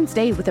next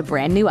Wednesday with a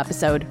brand new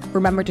episode.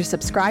 Remember to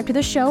subscribe to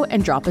the show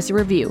and drop us a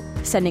review.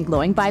 Sending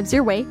glowing vibes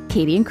your way,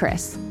 Katie and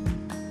Chris.